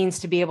 the means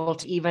to be able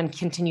to even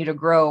continue to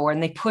grow.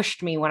 And they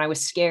pushed me when I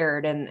was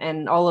scared,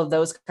 and all of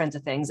those kinds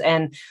of things.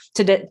 And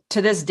to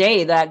this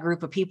day, that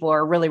group of people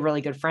are really,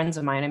 really good friends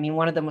of mine. I mean,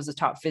 one of them was a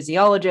top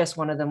physiologist.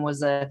 One of them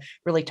was a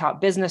really top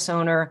business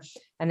owner,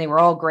 and they were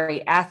all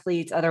great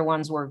athletes. Other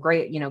ones were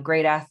great,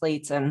 great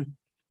athletes and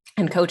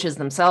coaches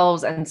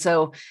themselves. And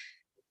so,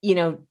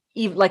 even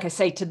like I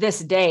say, to this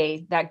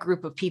day, that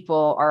group of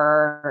people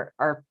are,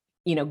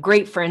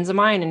 great friends of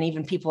mine, and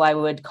even people I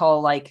would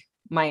call like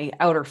my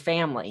outer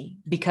family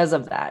because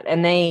of that.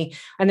 And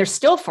they're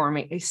still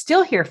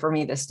here for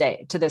me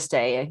to this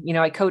day.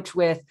 I coached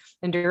with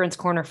Endurance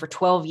Corner for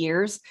 12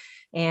 years.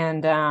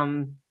 And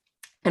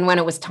when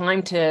it was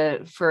time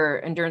for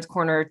Endurance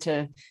Corner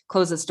to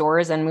close its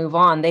doors and move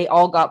on, they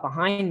all got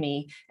behind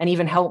me and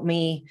even helped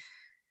me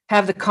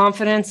have the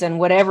confidence and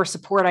whatever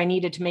support I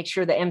needed to make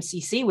sure the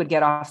MCC would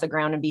get off the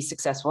ground and be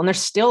successful. And they're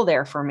still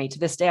there for me to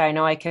this day. I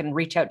know I can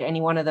reach out to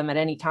any one of them at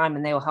any time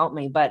and they will help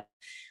me. But,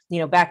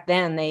 back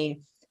then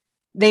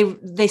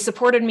they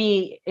supported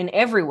me in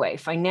every way,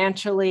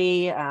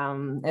 financially,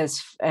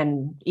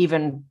 and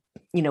even,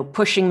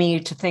 pushing me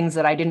to things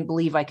that I didn't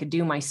believe I could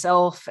do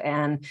myself,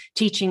 and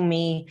teaching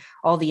me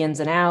all the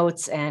ins and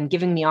outs, and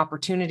giving me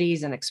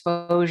opportunities and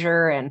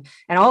exposure and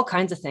all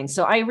kinds of things.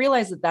 So I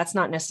realized that that's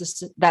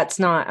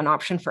not an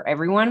option for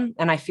everyone.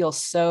 And I feel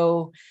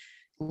so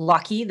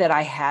lucky that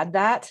I had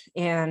that.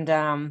 And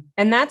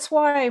that's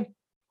why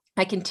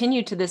I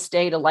continue to this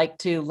day to like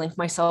to link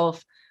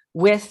myself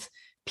with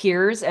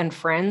peers and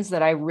friends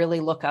that I really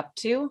look up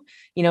to.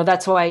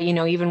 That's why,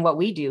 even what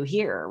we do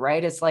here,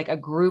 right? It's like a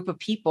group of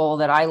people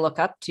that I look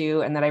up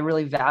to and that I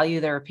really value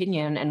their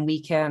opinion, and we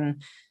can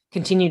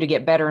continue to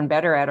get better and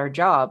better at our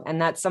job.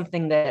 And that's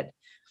something that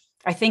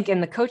I think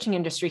in the coaching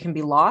industry can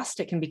be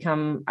lost. It can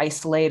become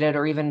isolated,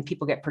 or even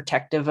people get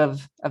protective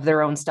of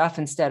their own stuff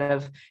instead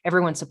of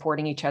everyone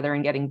supporting each other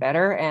and getting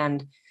better.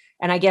 And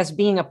I guess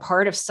being a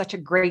part of such a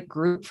great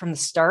group from the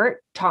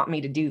start taught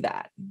me to do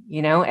that,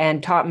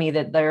 and taught me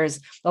that there's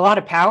a lot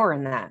of power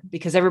in that,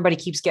 because everybody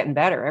keeps getting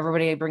better.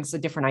 Everybody brings a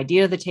different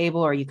idea to the table,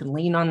 or you can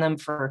lean on them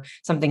for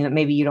something that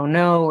maybe you don't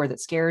know or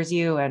that scares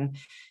you. And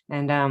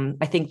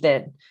I think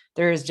that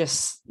there is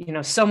just,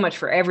 so much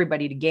for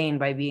everybody to gain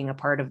by being a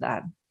part of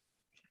that.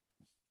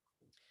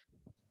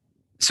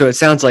 So it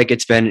sounds like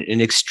it's been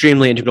an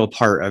extremely integral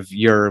part of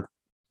your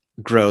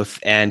growth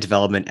and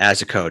development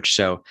as a coach.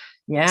 So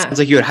yeah, sounds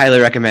like you would highly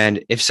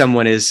recommend, if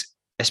someone is,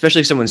 especially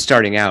if someone's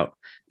starting out,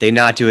 they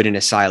not do it in a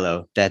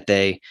silo, that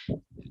they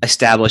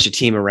establish a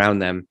team around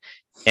them.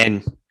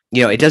 And,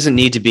 it doesn't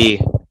need to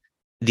be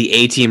the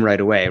A team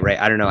right away, right?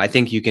 I don't know. I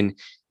think you can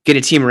get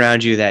a team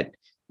around you that,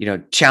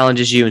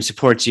 challenges you and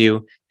supports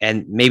you.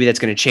 And maybe that's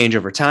going to change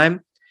over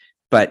time.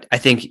 But I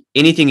think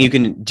anything you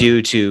can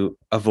do to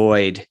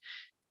avoid,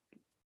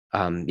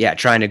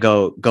 trying to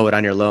go it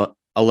on your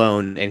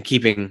alone, and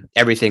keeping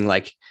everything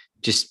like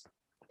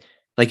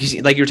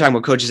you were talking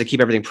about coaches that keep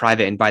everything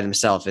private and by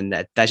themselves, and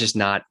that's just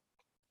not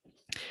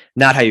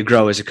how you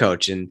grow as a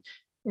coach. And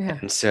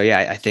so,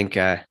 I think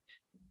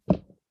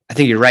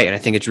you're right. And I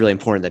think it's really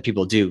important that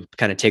people do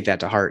kind of take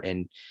that to heart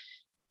and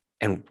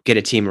get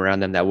a team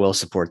around them that will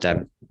support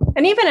them.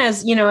 And even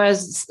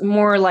as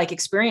more like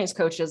experienced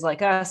coaches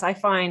like us, I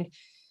find,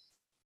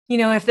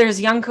 if there's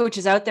young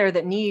coaches out there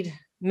that need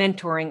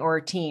mentoring or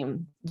a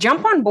team,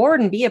 jump on board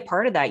and be a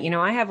part of that.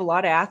 I have a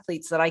lot of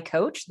athletes that I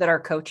coach that are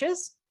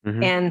coaches.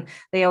 Mm-hmm. And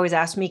they always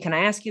ask me, can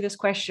I ask you this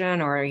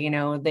question? Or,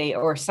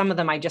 or some of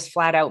them I just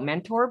flat out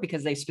mentor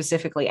because they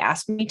specifically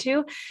asked me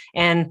to.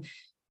 And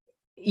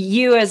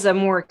you as a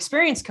more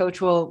experienced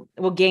coach will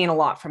gain a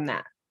lot from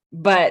that.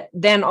 But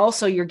then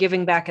also you're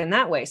giving back in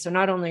that way. So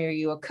not only are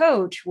you a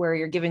coach where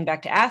you're giving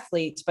back to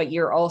athletes, but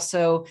you're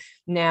also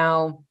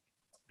now,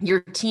 your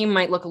team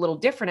might look a little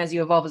different as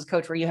you evolve as a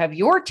coach, where you have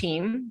your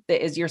team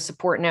that is your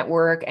support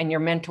network and your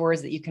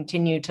mentors that you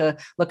continue to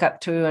look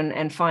up to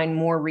and find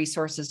more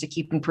resources to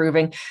keep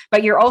improving.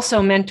 But you're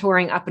also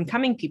mentoring up and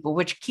coming people,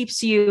 which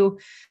keeps you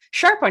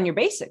sharp on your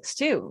basics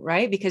too,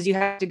 right? Because you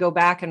have to go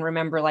back and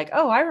remember like,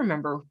 oh, I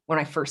remember when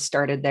I first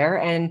started there,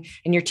 and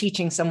you're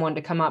teaching someone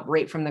to come up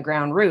right from the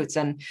ground roots.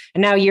 And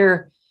now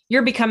you're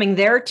becoming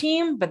their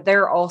team, but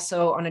they're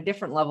also on a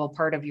different level,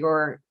 part of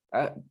your,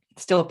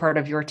 still a part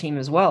of your team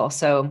as well.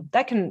 So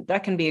that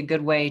can be a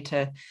good way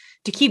to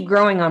keep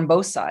growing on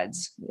both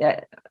sides.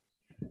 Yeah.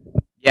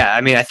 Yeah,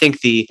 I mean, I think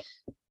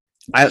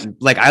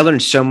I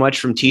learned so much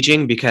from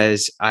teaching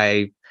because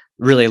I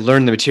really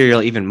learned the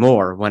material even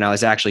more when I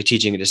was actually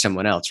teaching it to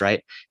someone else,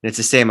 right? And it's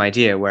the same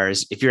idea.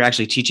 Whereas if you're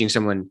actually teaching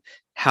someone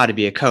how to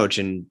be a coach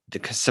and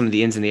some of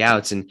the ins and the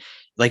outs, and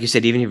like you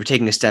said, even if you're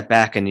taking a step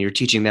back and you're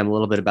teaching them a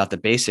little bit about the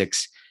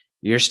basics,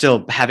 you're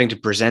still having to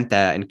present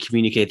that and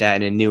communicate that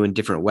in a new and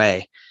different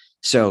way.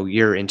 So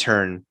you're in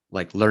turn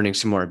like learning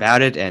some more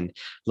about it and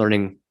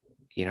learning,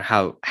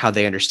 how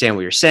they understand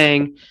what you're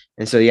saying.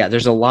 And so yeah,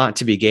 there's a lot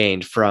to be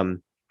gained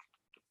from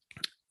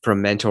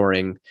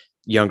mentoring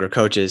younger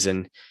coaches.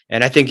 And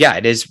I think, yeah,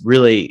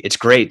 it's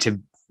great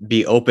to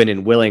be open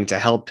and willing to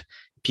help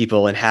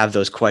people and have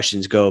those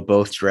questions go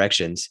both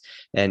directions,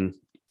 and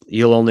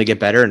you'll only get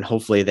better and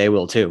hopefully they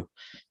will too.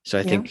 So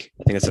I think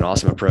it's an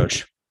awesome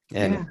approach.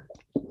 and Yeah.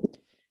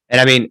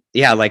 and I mean,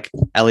 yeah, like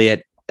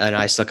Elliot and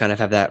I still kind of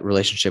have that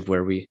relationship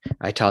where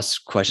I toss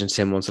questions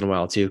to him once in a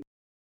while too.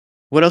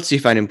 What else do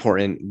you find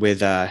important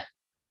with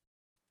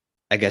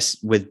I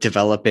guess with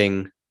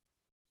developing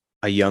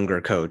a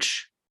younger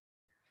coach?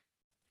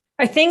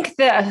 I think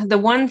the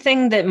one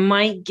thing that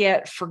might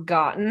get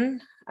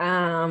forgotten,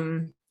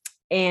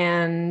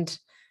 and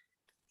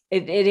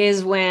it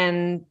is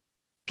when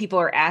people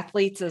are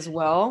athletes as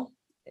well,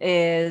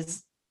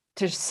 is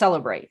to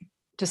celebrate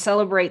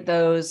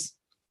those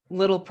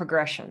little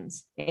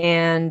progressions.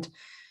 And,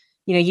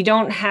 you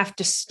don't have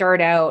to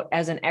start out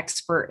as an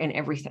expert in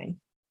everything.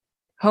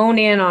 Hone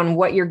in on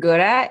what you're good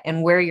at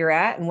and where you're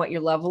at and what your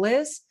level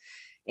is,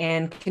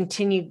 and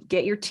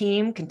get your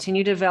team,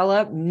 continue to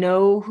develop,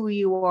 know who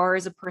you are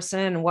as a person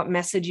and what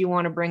message you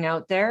want to bring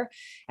out there.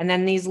 And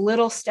then these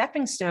little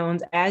stepping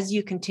stones, as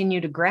you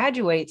continue to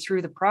graduate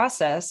through the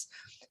process,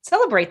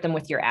 celebrate them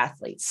with your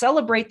athletes,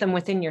 celebrate them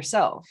within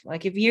yourself.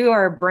 Like if you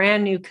are a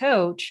brand new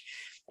coach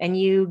and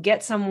you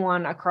get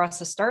someone across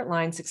the start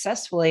line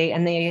successfully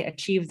and they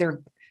achieve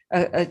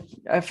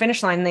a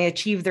finish line, they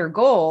achieve their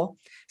goal,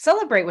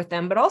 celebrate with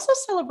them, but also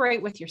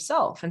celebrate with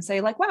yourself and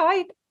say like, wow,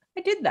 I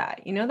did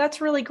that,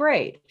 that's really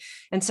great.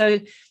 And so,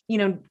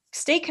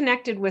 stay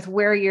connected with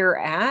where you're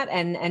at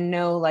and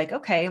know like,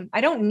 okay,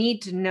 I don't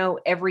need to know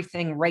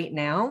everything right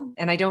now.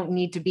 And I don't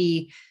need to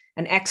be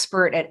an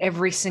expert at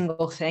every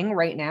single thing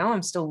right now.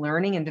 I'm still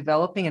learning and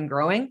developing and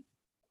growing.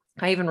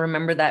 I even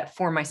remember that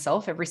for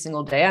myself every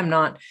single day. I'm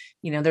not,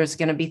 there's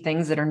going to be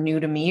things that are new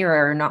to me or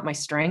are not my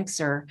strengths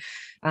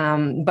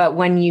but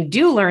when you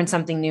do learn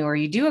something new or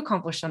you do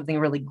accomplish something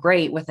really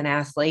great with an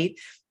athlete,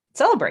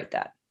 celebrate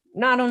that,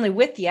 not only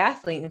with the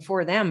athlete and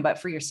for them, but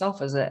for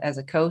yourself as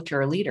a coach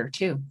or a leader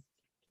too.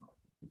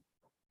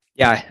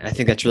 Yeah, I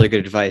think that's really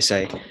good advice.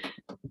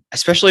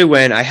 Especially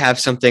when I have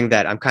something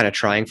that I'm kind of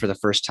trying for the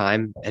first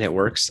time and it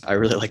works, I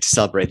really like to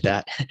celebrate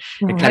that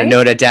and kind of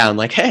note it down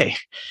like, hey,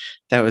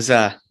 that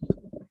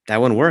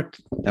one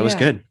worked. That was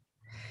good.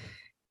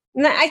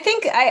 I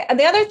think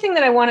the other thing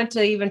that I wanted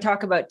to even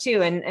talk about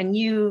too, and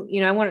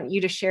I want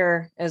you to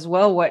share as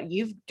well what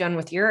you've done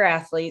with your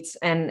athletes,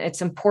 and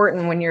it's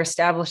important when you're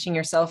establishing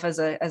yourself as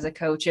a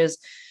coach, is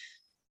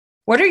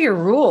what are your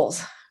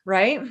rules,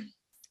 right?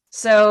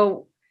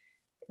 So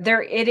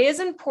it is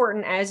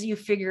important as you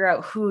figure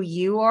out who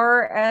you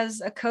are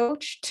as a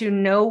coach to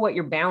know what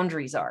your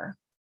boundaries are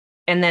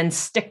and then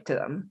stick to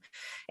them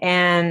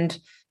and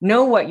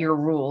know what your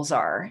rules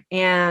are.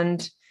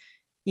 And,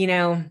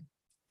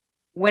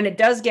 when it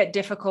does get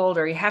difficult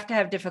or you have to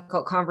have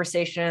difficult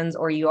conversations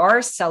or you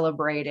are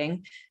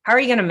celebrating, how are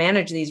you going to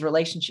manage these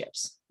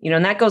relationships?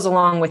 And that goes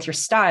along with your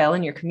style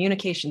and your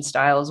communication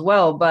style as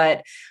well.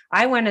 But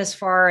I went as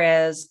far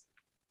as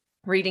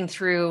reading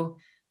through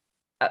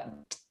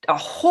a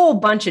whole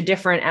bunch of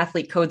different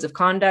athlete codes of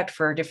conduct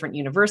for different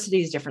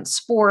universities, different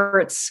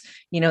sports,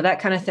 that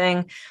kind of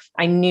thing.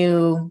 I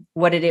knew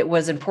what it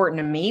was important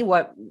to me,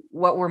 what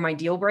were my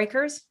deal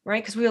breakers,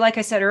 right? Because like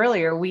I said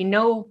earlier, we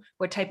know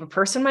what type of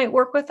person might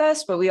work with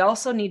us, but we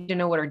also need to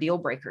know what our deal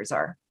breakers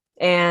are.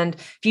 And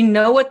if you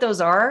know what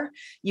those are,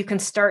 you can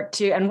start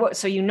to,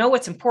 so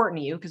what's important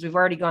to you, because we've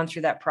already gone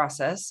through that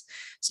process.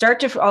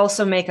 Start to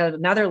also make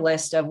another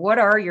list of what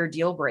are your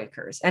deal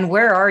breakers and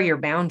where are your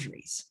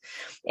boundaries.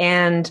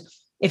 And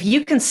if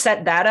you can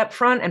set that up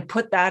front and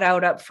put that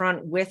out up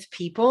front with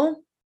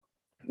people,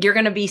 you're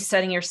going to be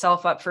setting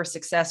yourself up for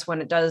success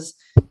when it does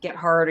get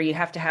hard or you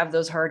have to have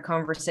those hard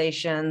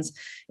conversations.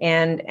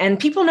 And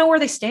people know where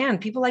they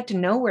stand. People like to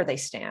know where they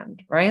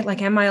stand, right?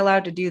 Like, am I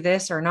allowed to do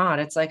this or not?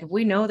 It's like, if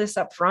we know this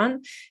up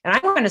front, and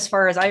I went as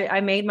far as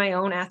I made my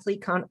own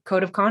athlete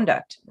code of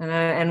conduct.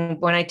 And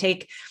when I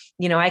take,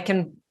 I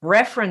can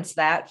reference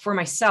that for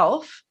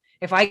myself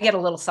if I get a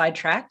little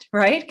sidetracked,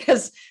 right?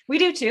 Because we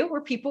do too.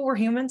 We're people, we're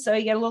human. So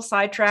you get a little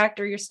sidetracked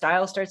or your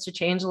style starts to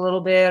change a little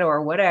bit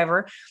or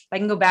whatever. I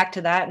can go back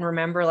to that and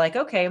remember like,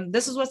 okay,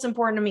 this is what's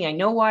important to me. I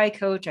know why I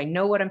coach. I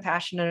know what I'm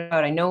passionate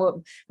about. I know what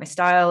my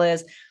style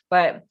is,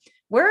 but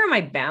where are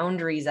my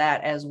boundaries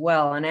at as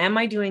well? And am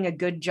I doing a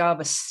good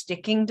job of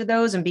sticking to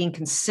those and being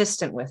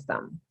consistent with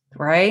them?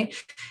 Right.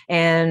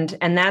 And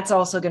that's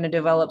also going to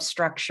develop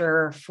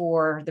structure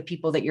for the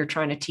people that you're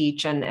trying to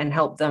teach and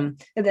help them.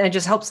 And it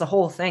just helps the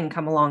whole thing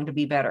come along to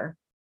be better.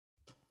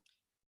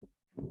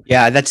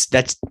 Yeah,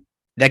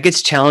 that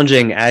gets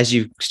challenging as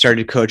you've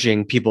started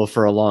coaching people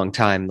for a long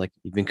time. Like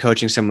you've been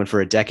coaching someone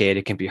for a decade,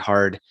 it can be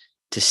hard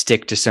to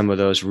stick to some of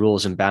those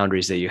rules and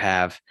boundaries that you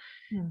have.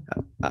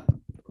 Uh,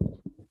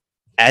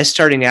 as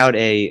starting out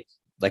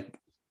like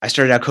I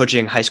started out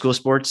coaching high school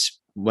sports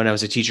when I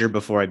was a teacher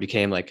before I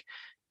became like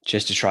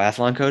just a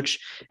triathlon coach.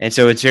 And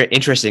so it's very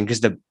interesting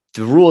because the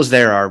rules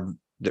there are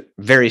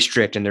very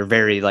strict and they're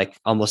very like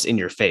almost in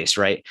your face,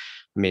 right?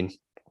 I mean,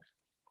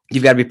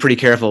 you've got to be pretty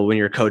careful when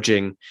you're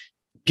coaching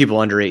people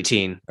under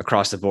 18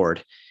 across the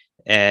board.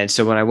 And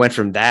so when I went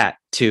from that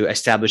to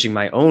establishing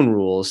my own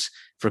rules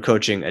for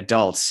coaching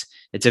adults,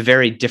 it's a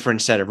very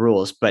different set of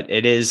rules, but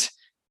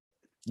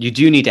you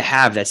do need to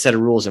have that set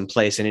of rules in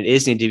place. And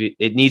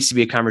it needs to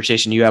be a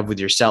conversation you have with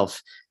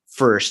yourself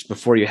first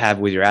before you have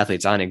with your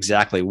athletes on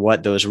exactly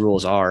what those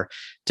rules are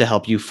to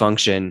help you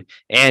function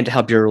and to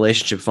help your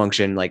relationship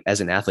function like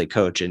as an athlete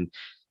coach. And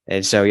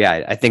so,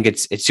 yeah, I think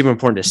it's super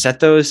important to set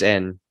those.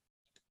 And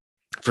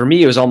for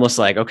me, it was almost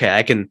like, okay,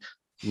 I can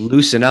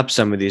loosen up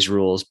some of these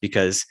rules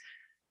because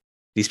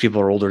these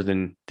people are older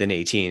than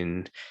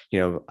 18.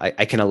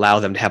 I can allow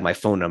them to have my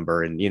phone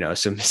number and,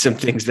 some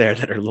things there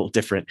that are a little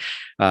different.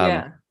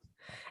 Yeah.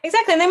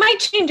 Exactly. And they might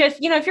change if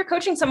you're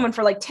coaching someone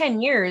for like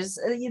 10 years,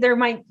 there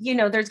might,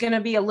 there's going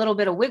to be a little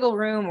bit of wiggle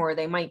room, or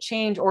they might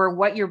change, or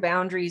what your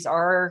boundaries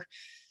are,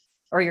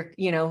 or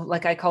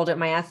like I called it,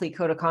 my athlete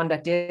code of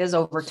conduct is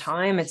over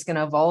time, it's going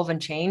to evolve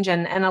and change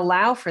and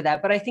allow for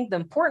that. But I think the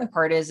important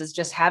part is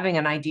just having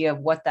an idea of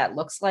what that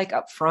looks like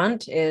up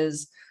front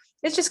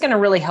it's just going to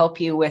really help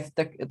you with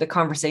the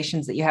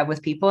conversations that you have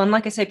with people. And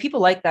like I say, people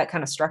like that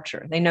kind of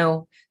structure. They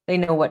know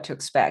what to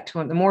expect.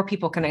 The more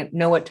people can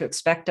know what to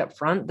expect up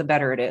front, the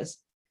better it is.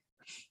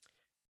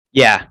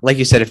 Yeah. Like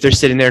you said, if they're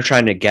sitting there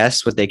trying to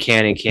guess what they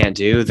can and can't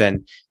do,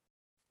 then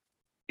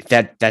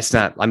that's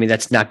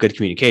not good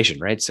communication,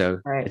 right?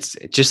 So Right. It's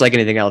just like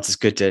anything else. It's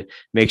good to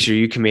make sure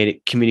you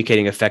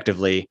communicating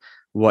effectively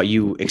what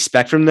you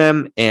expect from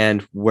them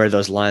and where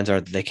those lines are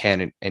that they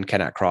can and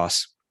cannot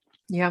cross.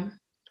 Yeah.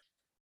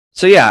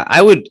 So yeah,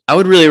 I would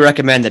really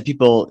recommend that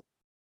people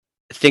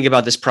think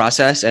about this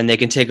process, and they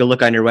can take a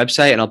look on your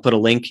website, and I'll put a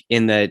link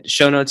in the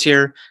show notes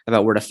here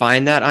about where to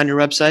find that on your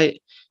website.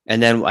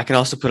 And then I can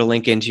also put a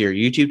link into your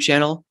YouTube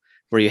channel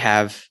where you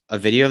have a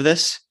video of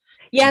this.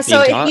 Yeah.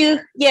 So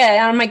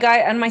on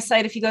my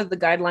site, if you go to the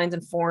guidelines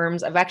and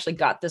forms, I've actually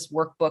got this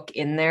workbook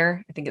in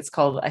there. I think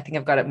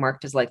I've got it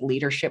marked as like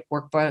leadership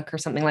workbook or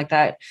something like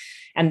that.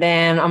 And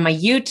then on my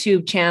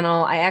YouTube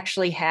channel, I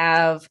actually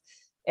have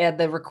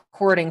the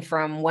recording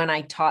from when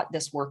I taught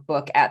this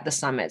workbook at the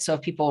summit. So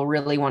if people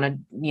really want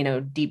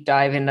to, deep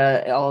dive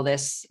into all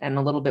this and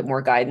a little bit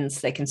more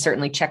guidance, they can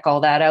certainly check all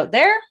that out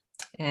there.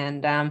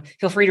 And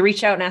feel free to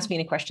reach out and ask me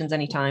any questions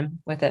anytime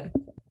with it.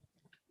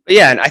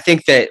 Yeah. And I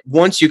think that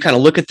once you kind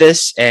of look at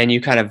this and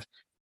you kind of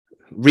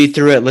read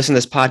through it, listen to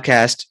this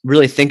podcast,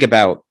 really think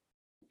about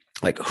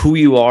like who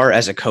you are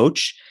as a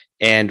coach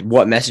and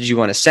what message you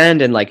want to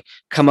send, and like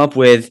come up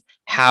with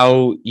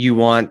how you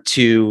want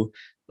to,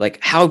 like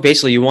how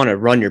basically you want to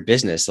run your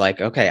business.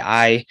 Like, okay,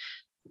 I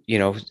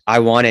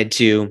wanted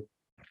to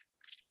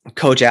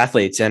coach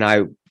athletes and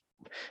I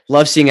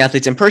love seeing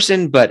athletes in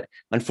person, but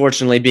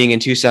unfortunately being in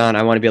Tucson,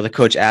 I want to be able to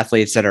coach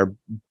athletes that are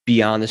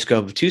beyond the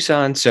scope of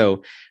Tucson.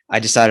 So I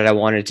decided I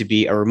wanted to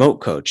be a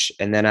remote coach.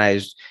 And then I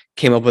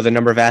came up with a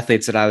number of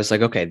athletes that I was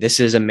like, okay,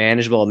 this is a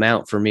manageable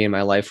amount for me in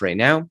my life right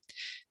now.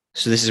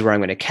 So this is where I'm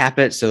going to cap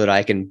it so that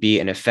I can be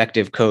an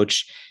effective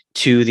coach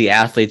to the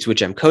athletes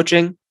which I'm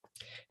coaching.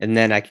 And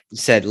then I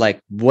said,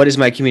 like, what is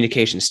my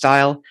communication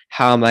style?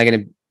 How am I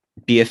going to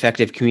be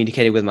effective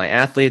communicating with my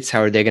athletes?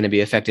 How are they going to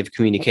be effective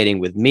communicating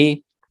with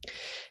me?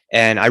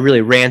 And I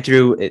really ran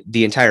through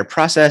the entire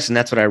process. And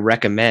that's what I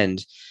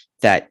recommend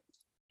that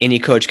any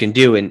coach can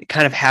do, and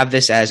kind of have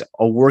this as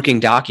a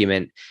working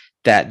document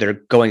that they're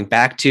going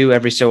back to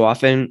every so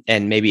often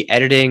and maybe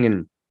editing.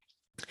 And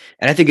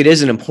I think it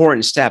is an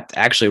important step to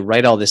actually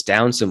write all this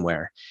down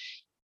somewhere.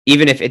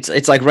 Even if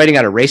it's like writing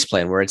out a race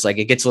plan where it's like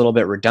it gets a little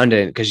bit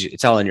redundant because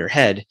it's all in your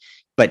head,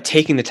 but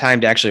taking the time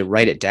to actually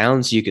write it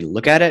down so you can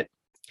look at it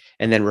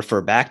and then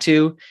refer back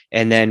to.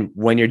 And then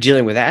when you're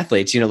dealing with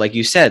athletes, like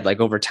you said, like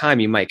over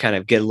time, you might kind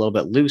of get a little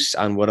bit loose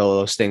on what all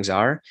those things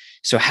are.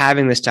 So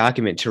having this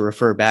document to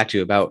refer back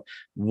to about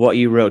what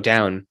you wrote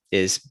down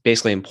is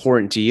basically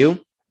important to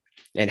you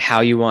and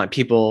how you want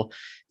people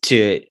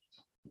to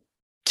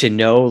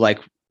know like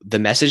the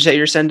message that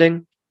you're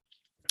sending.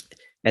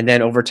 And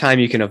then over time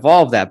you can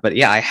evolve that. But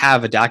yeah, I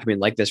have a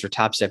document like this for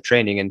Top Step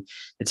Training, and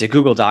it's a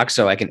Google Doc,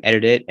 so I can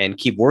edit it and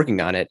keep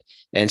working on it.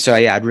 And so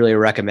yeah, I'd really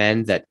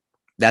recommend that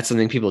that's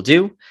something people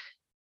do,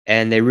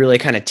 and they really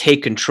kind of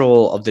take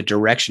control of the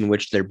direction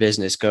which their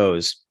business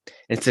goes,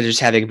 instead of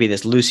just having it be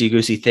this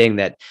loosey-goosey thing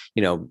that,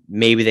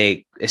 maybe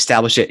they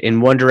establish it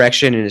in one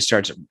direction and it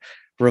starts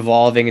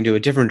revolving into a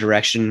different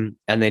direction,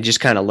 and they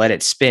just kind of let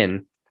it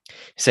spin.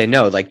 Say,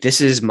 no, like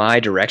this is my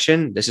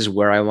direction. This is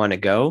where I want to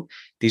go.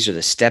 These are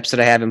the steps that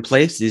I have in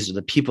place. These are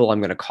the people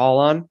I'm going to call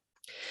on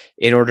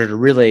in order to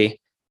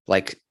really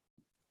like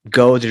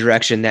go the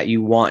direction that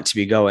you want to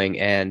be going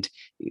and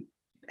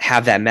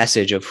have that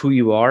message of who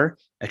you are,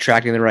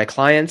 attracting the right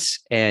clients,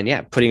 and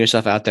yeah, putting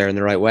yourself out there in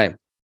the right way.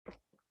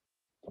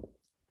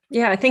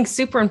 Yeah, I think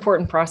super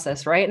important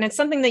process, right? And it's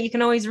something that you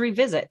can always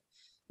revisit.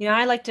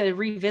 I like to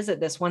revisit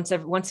this once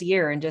a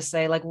year and just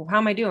say, like, well, how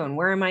am I doing?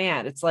 Where am I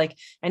at? It's like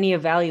any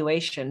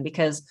evaluation,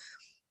 because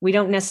we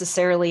don't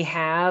necessarily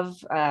have,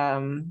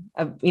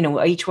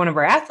 each one of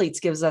our athletes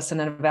gives us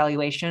an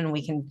evaluation.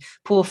 We can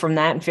pull from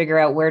that and figure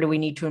out where do we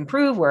need to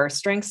improve, where our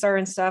strengths are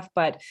and stuff.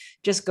 But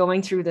just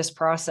going through this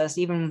process,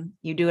 even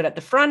you do it at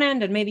the front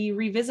end and maybe you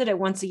revisit it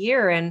once a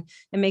year and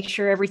make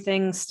sure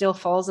everything still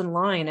falls in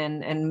line,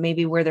 and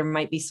maybe where there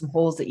might be some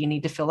holes that you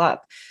need to fill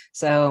up.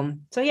 So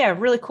yeah,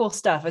 really cool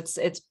stuff.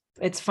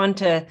 It's fun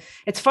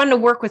to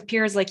work with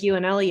peers like you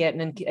and Elliot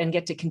and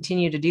get to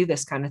continue to do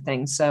this kind of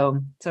thing.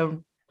 So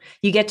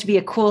you get to be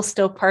a cool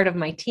still part of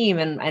my team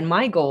and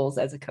my goals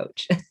as a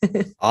coach.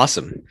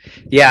 Awesome.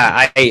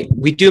 Yeah,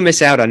 we do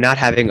miss out on not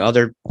having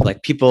other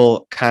like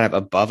people kind of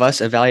above us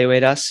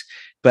evaluate us.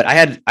 But I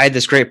had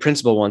this great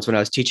principal once when I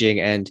was teaching,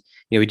 and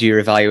we do your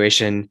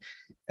evaluation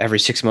every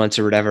 6 months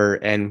or whatever,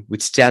 and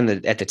we'd stand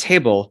at the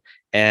table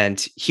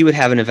and he would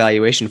have an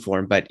evaluation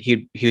form, but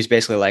he was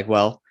basically like,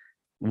 well,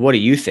 what do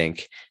you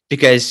think?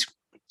 Because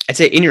I'd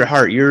say in your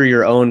heart, you're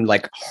your own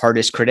like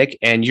hardest critic,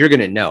 and you're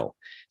going to know.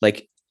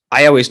 Like,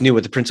 I always knew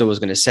what the principal was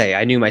going to say.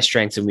 I knew my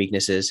strengths and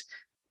weaknesses.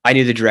 I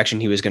knew the direction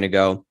he was going to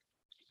go.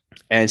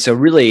 And so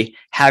really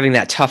having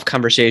that tough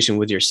conversation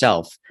with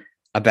yourself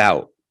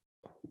about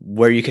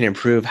where you can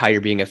improve, how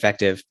you're being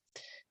effective.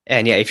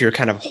 And yeah, if you're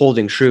kind of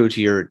holding true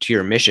to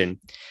your mission.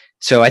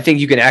 So I think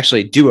you can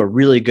actually do a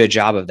really good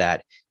job of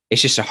that.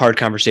 It's just a hard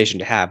conversation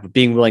to have, but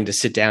being willing to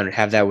sit down and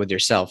have that with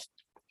yourself,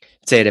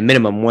 say at a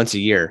minimum once a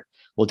year,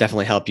 will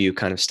definitely help you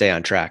kind of stay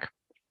on track.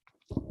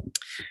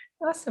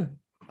 Awesome.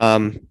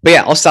 But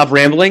yeah, I'll stop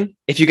rambling.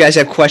 If you guys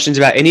have questions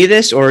about any of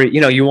this, or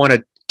you want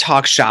to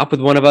talk shop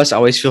with one of us,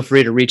 always feel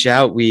free to reach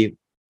out. We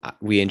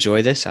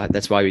enjoy this.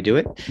 That's why we do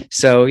it.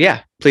 So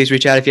yeah, please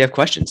reach out if you have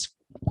questions.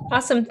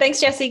 Awesome. Thanks,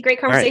 Jesse.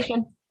 Great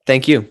conversation.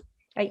 Thank you.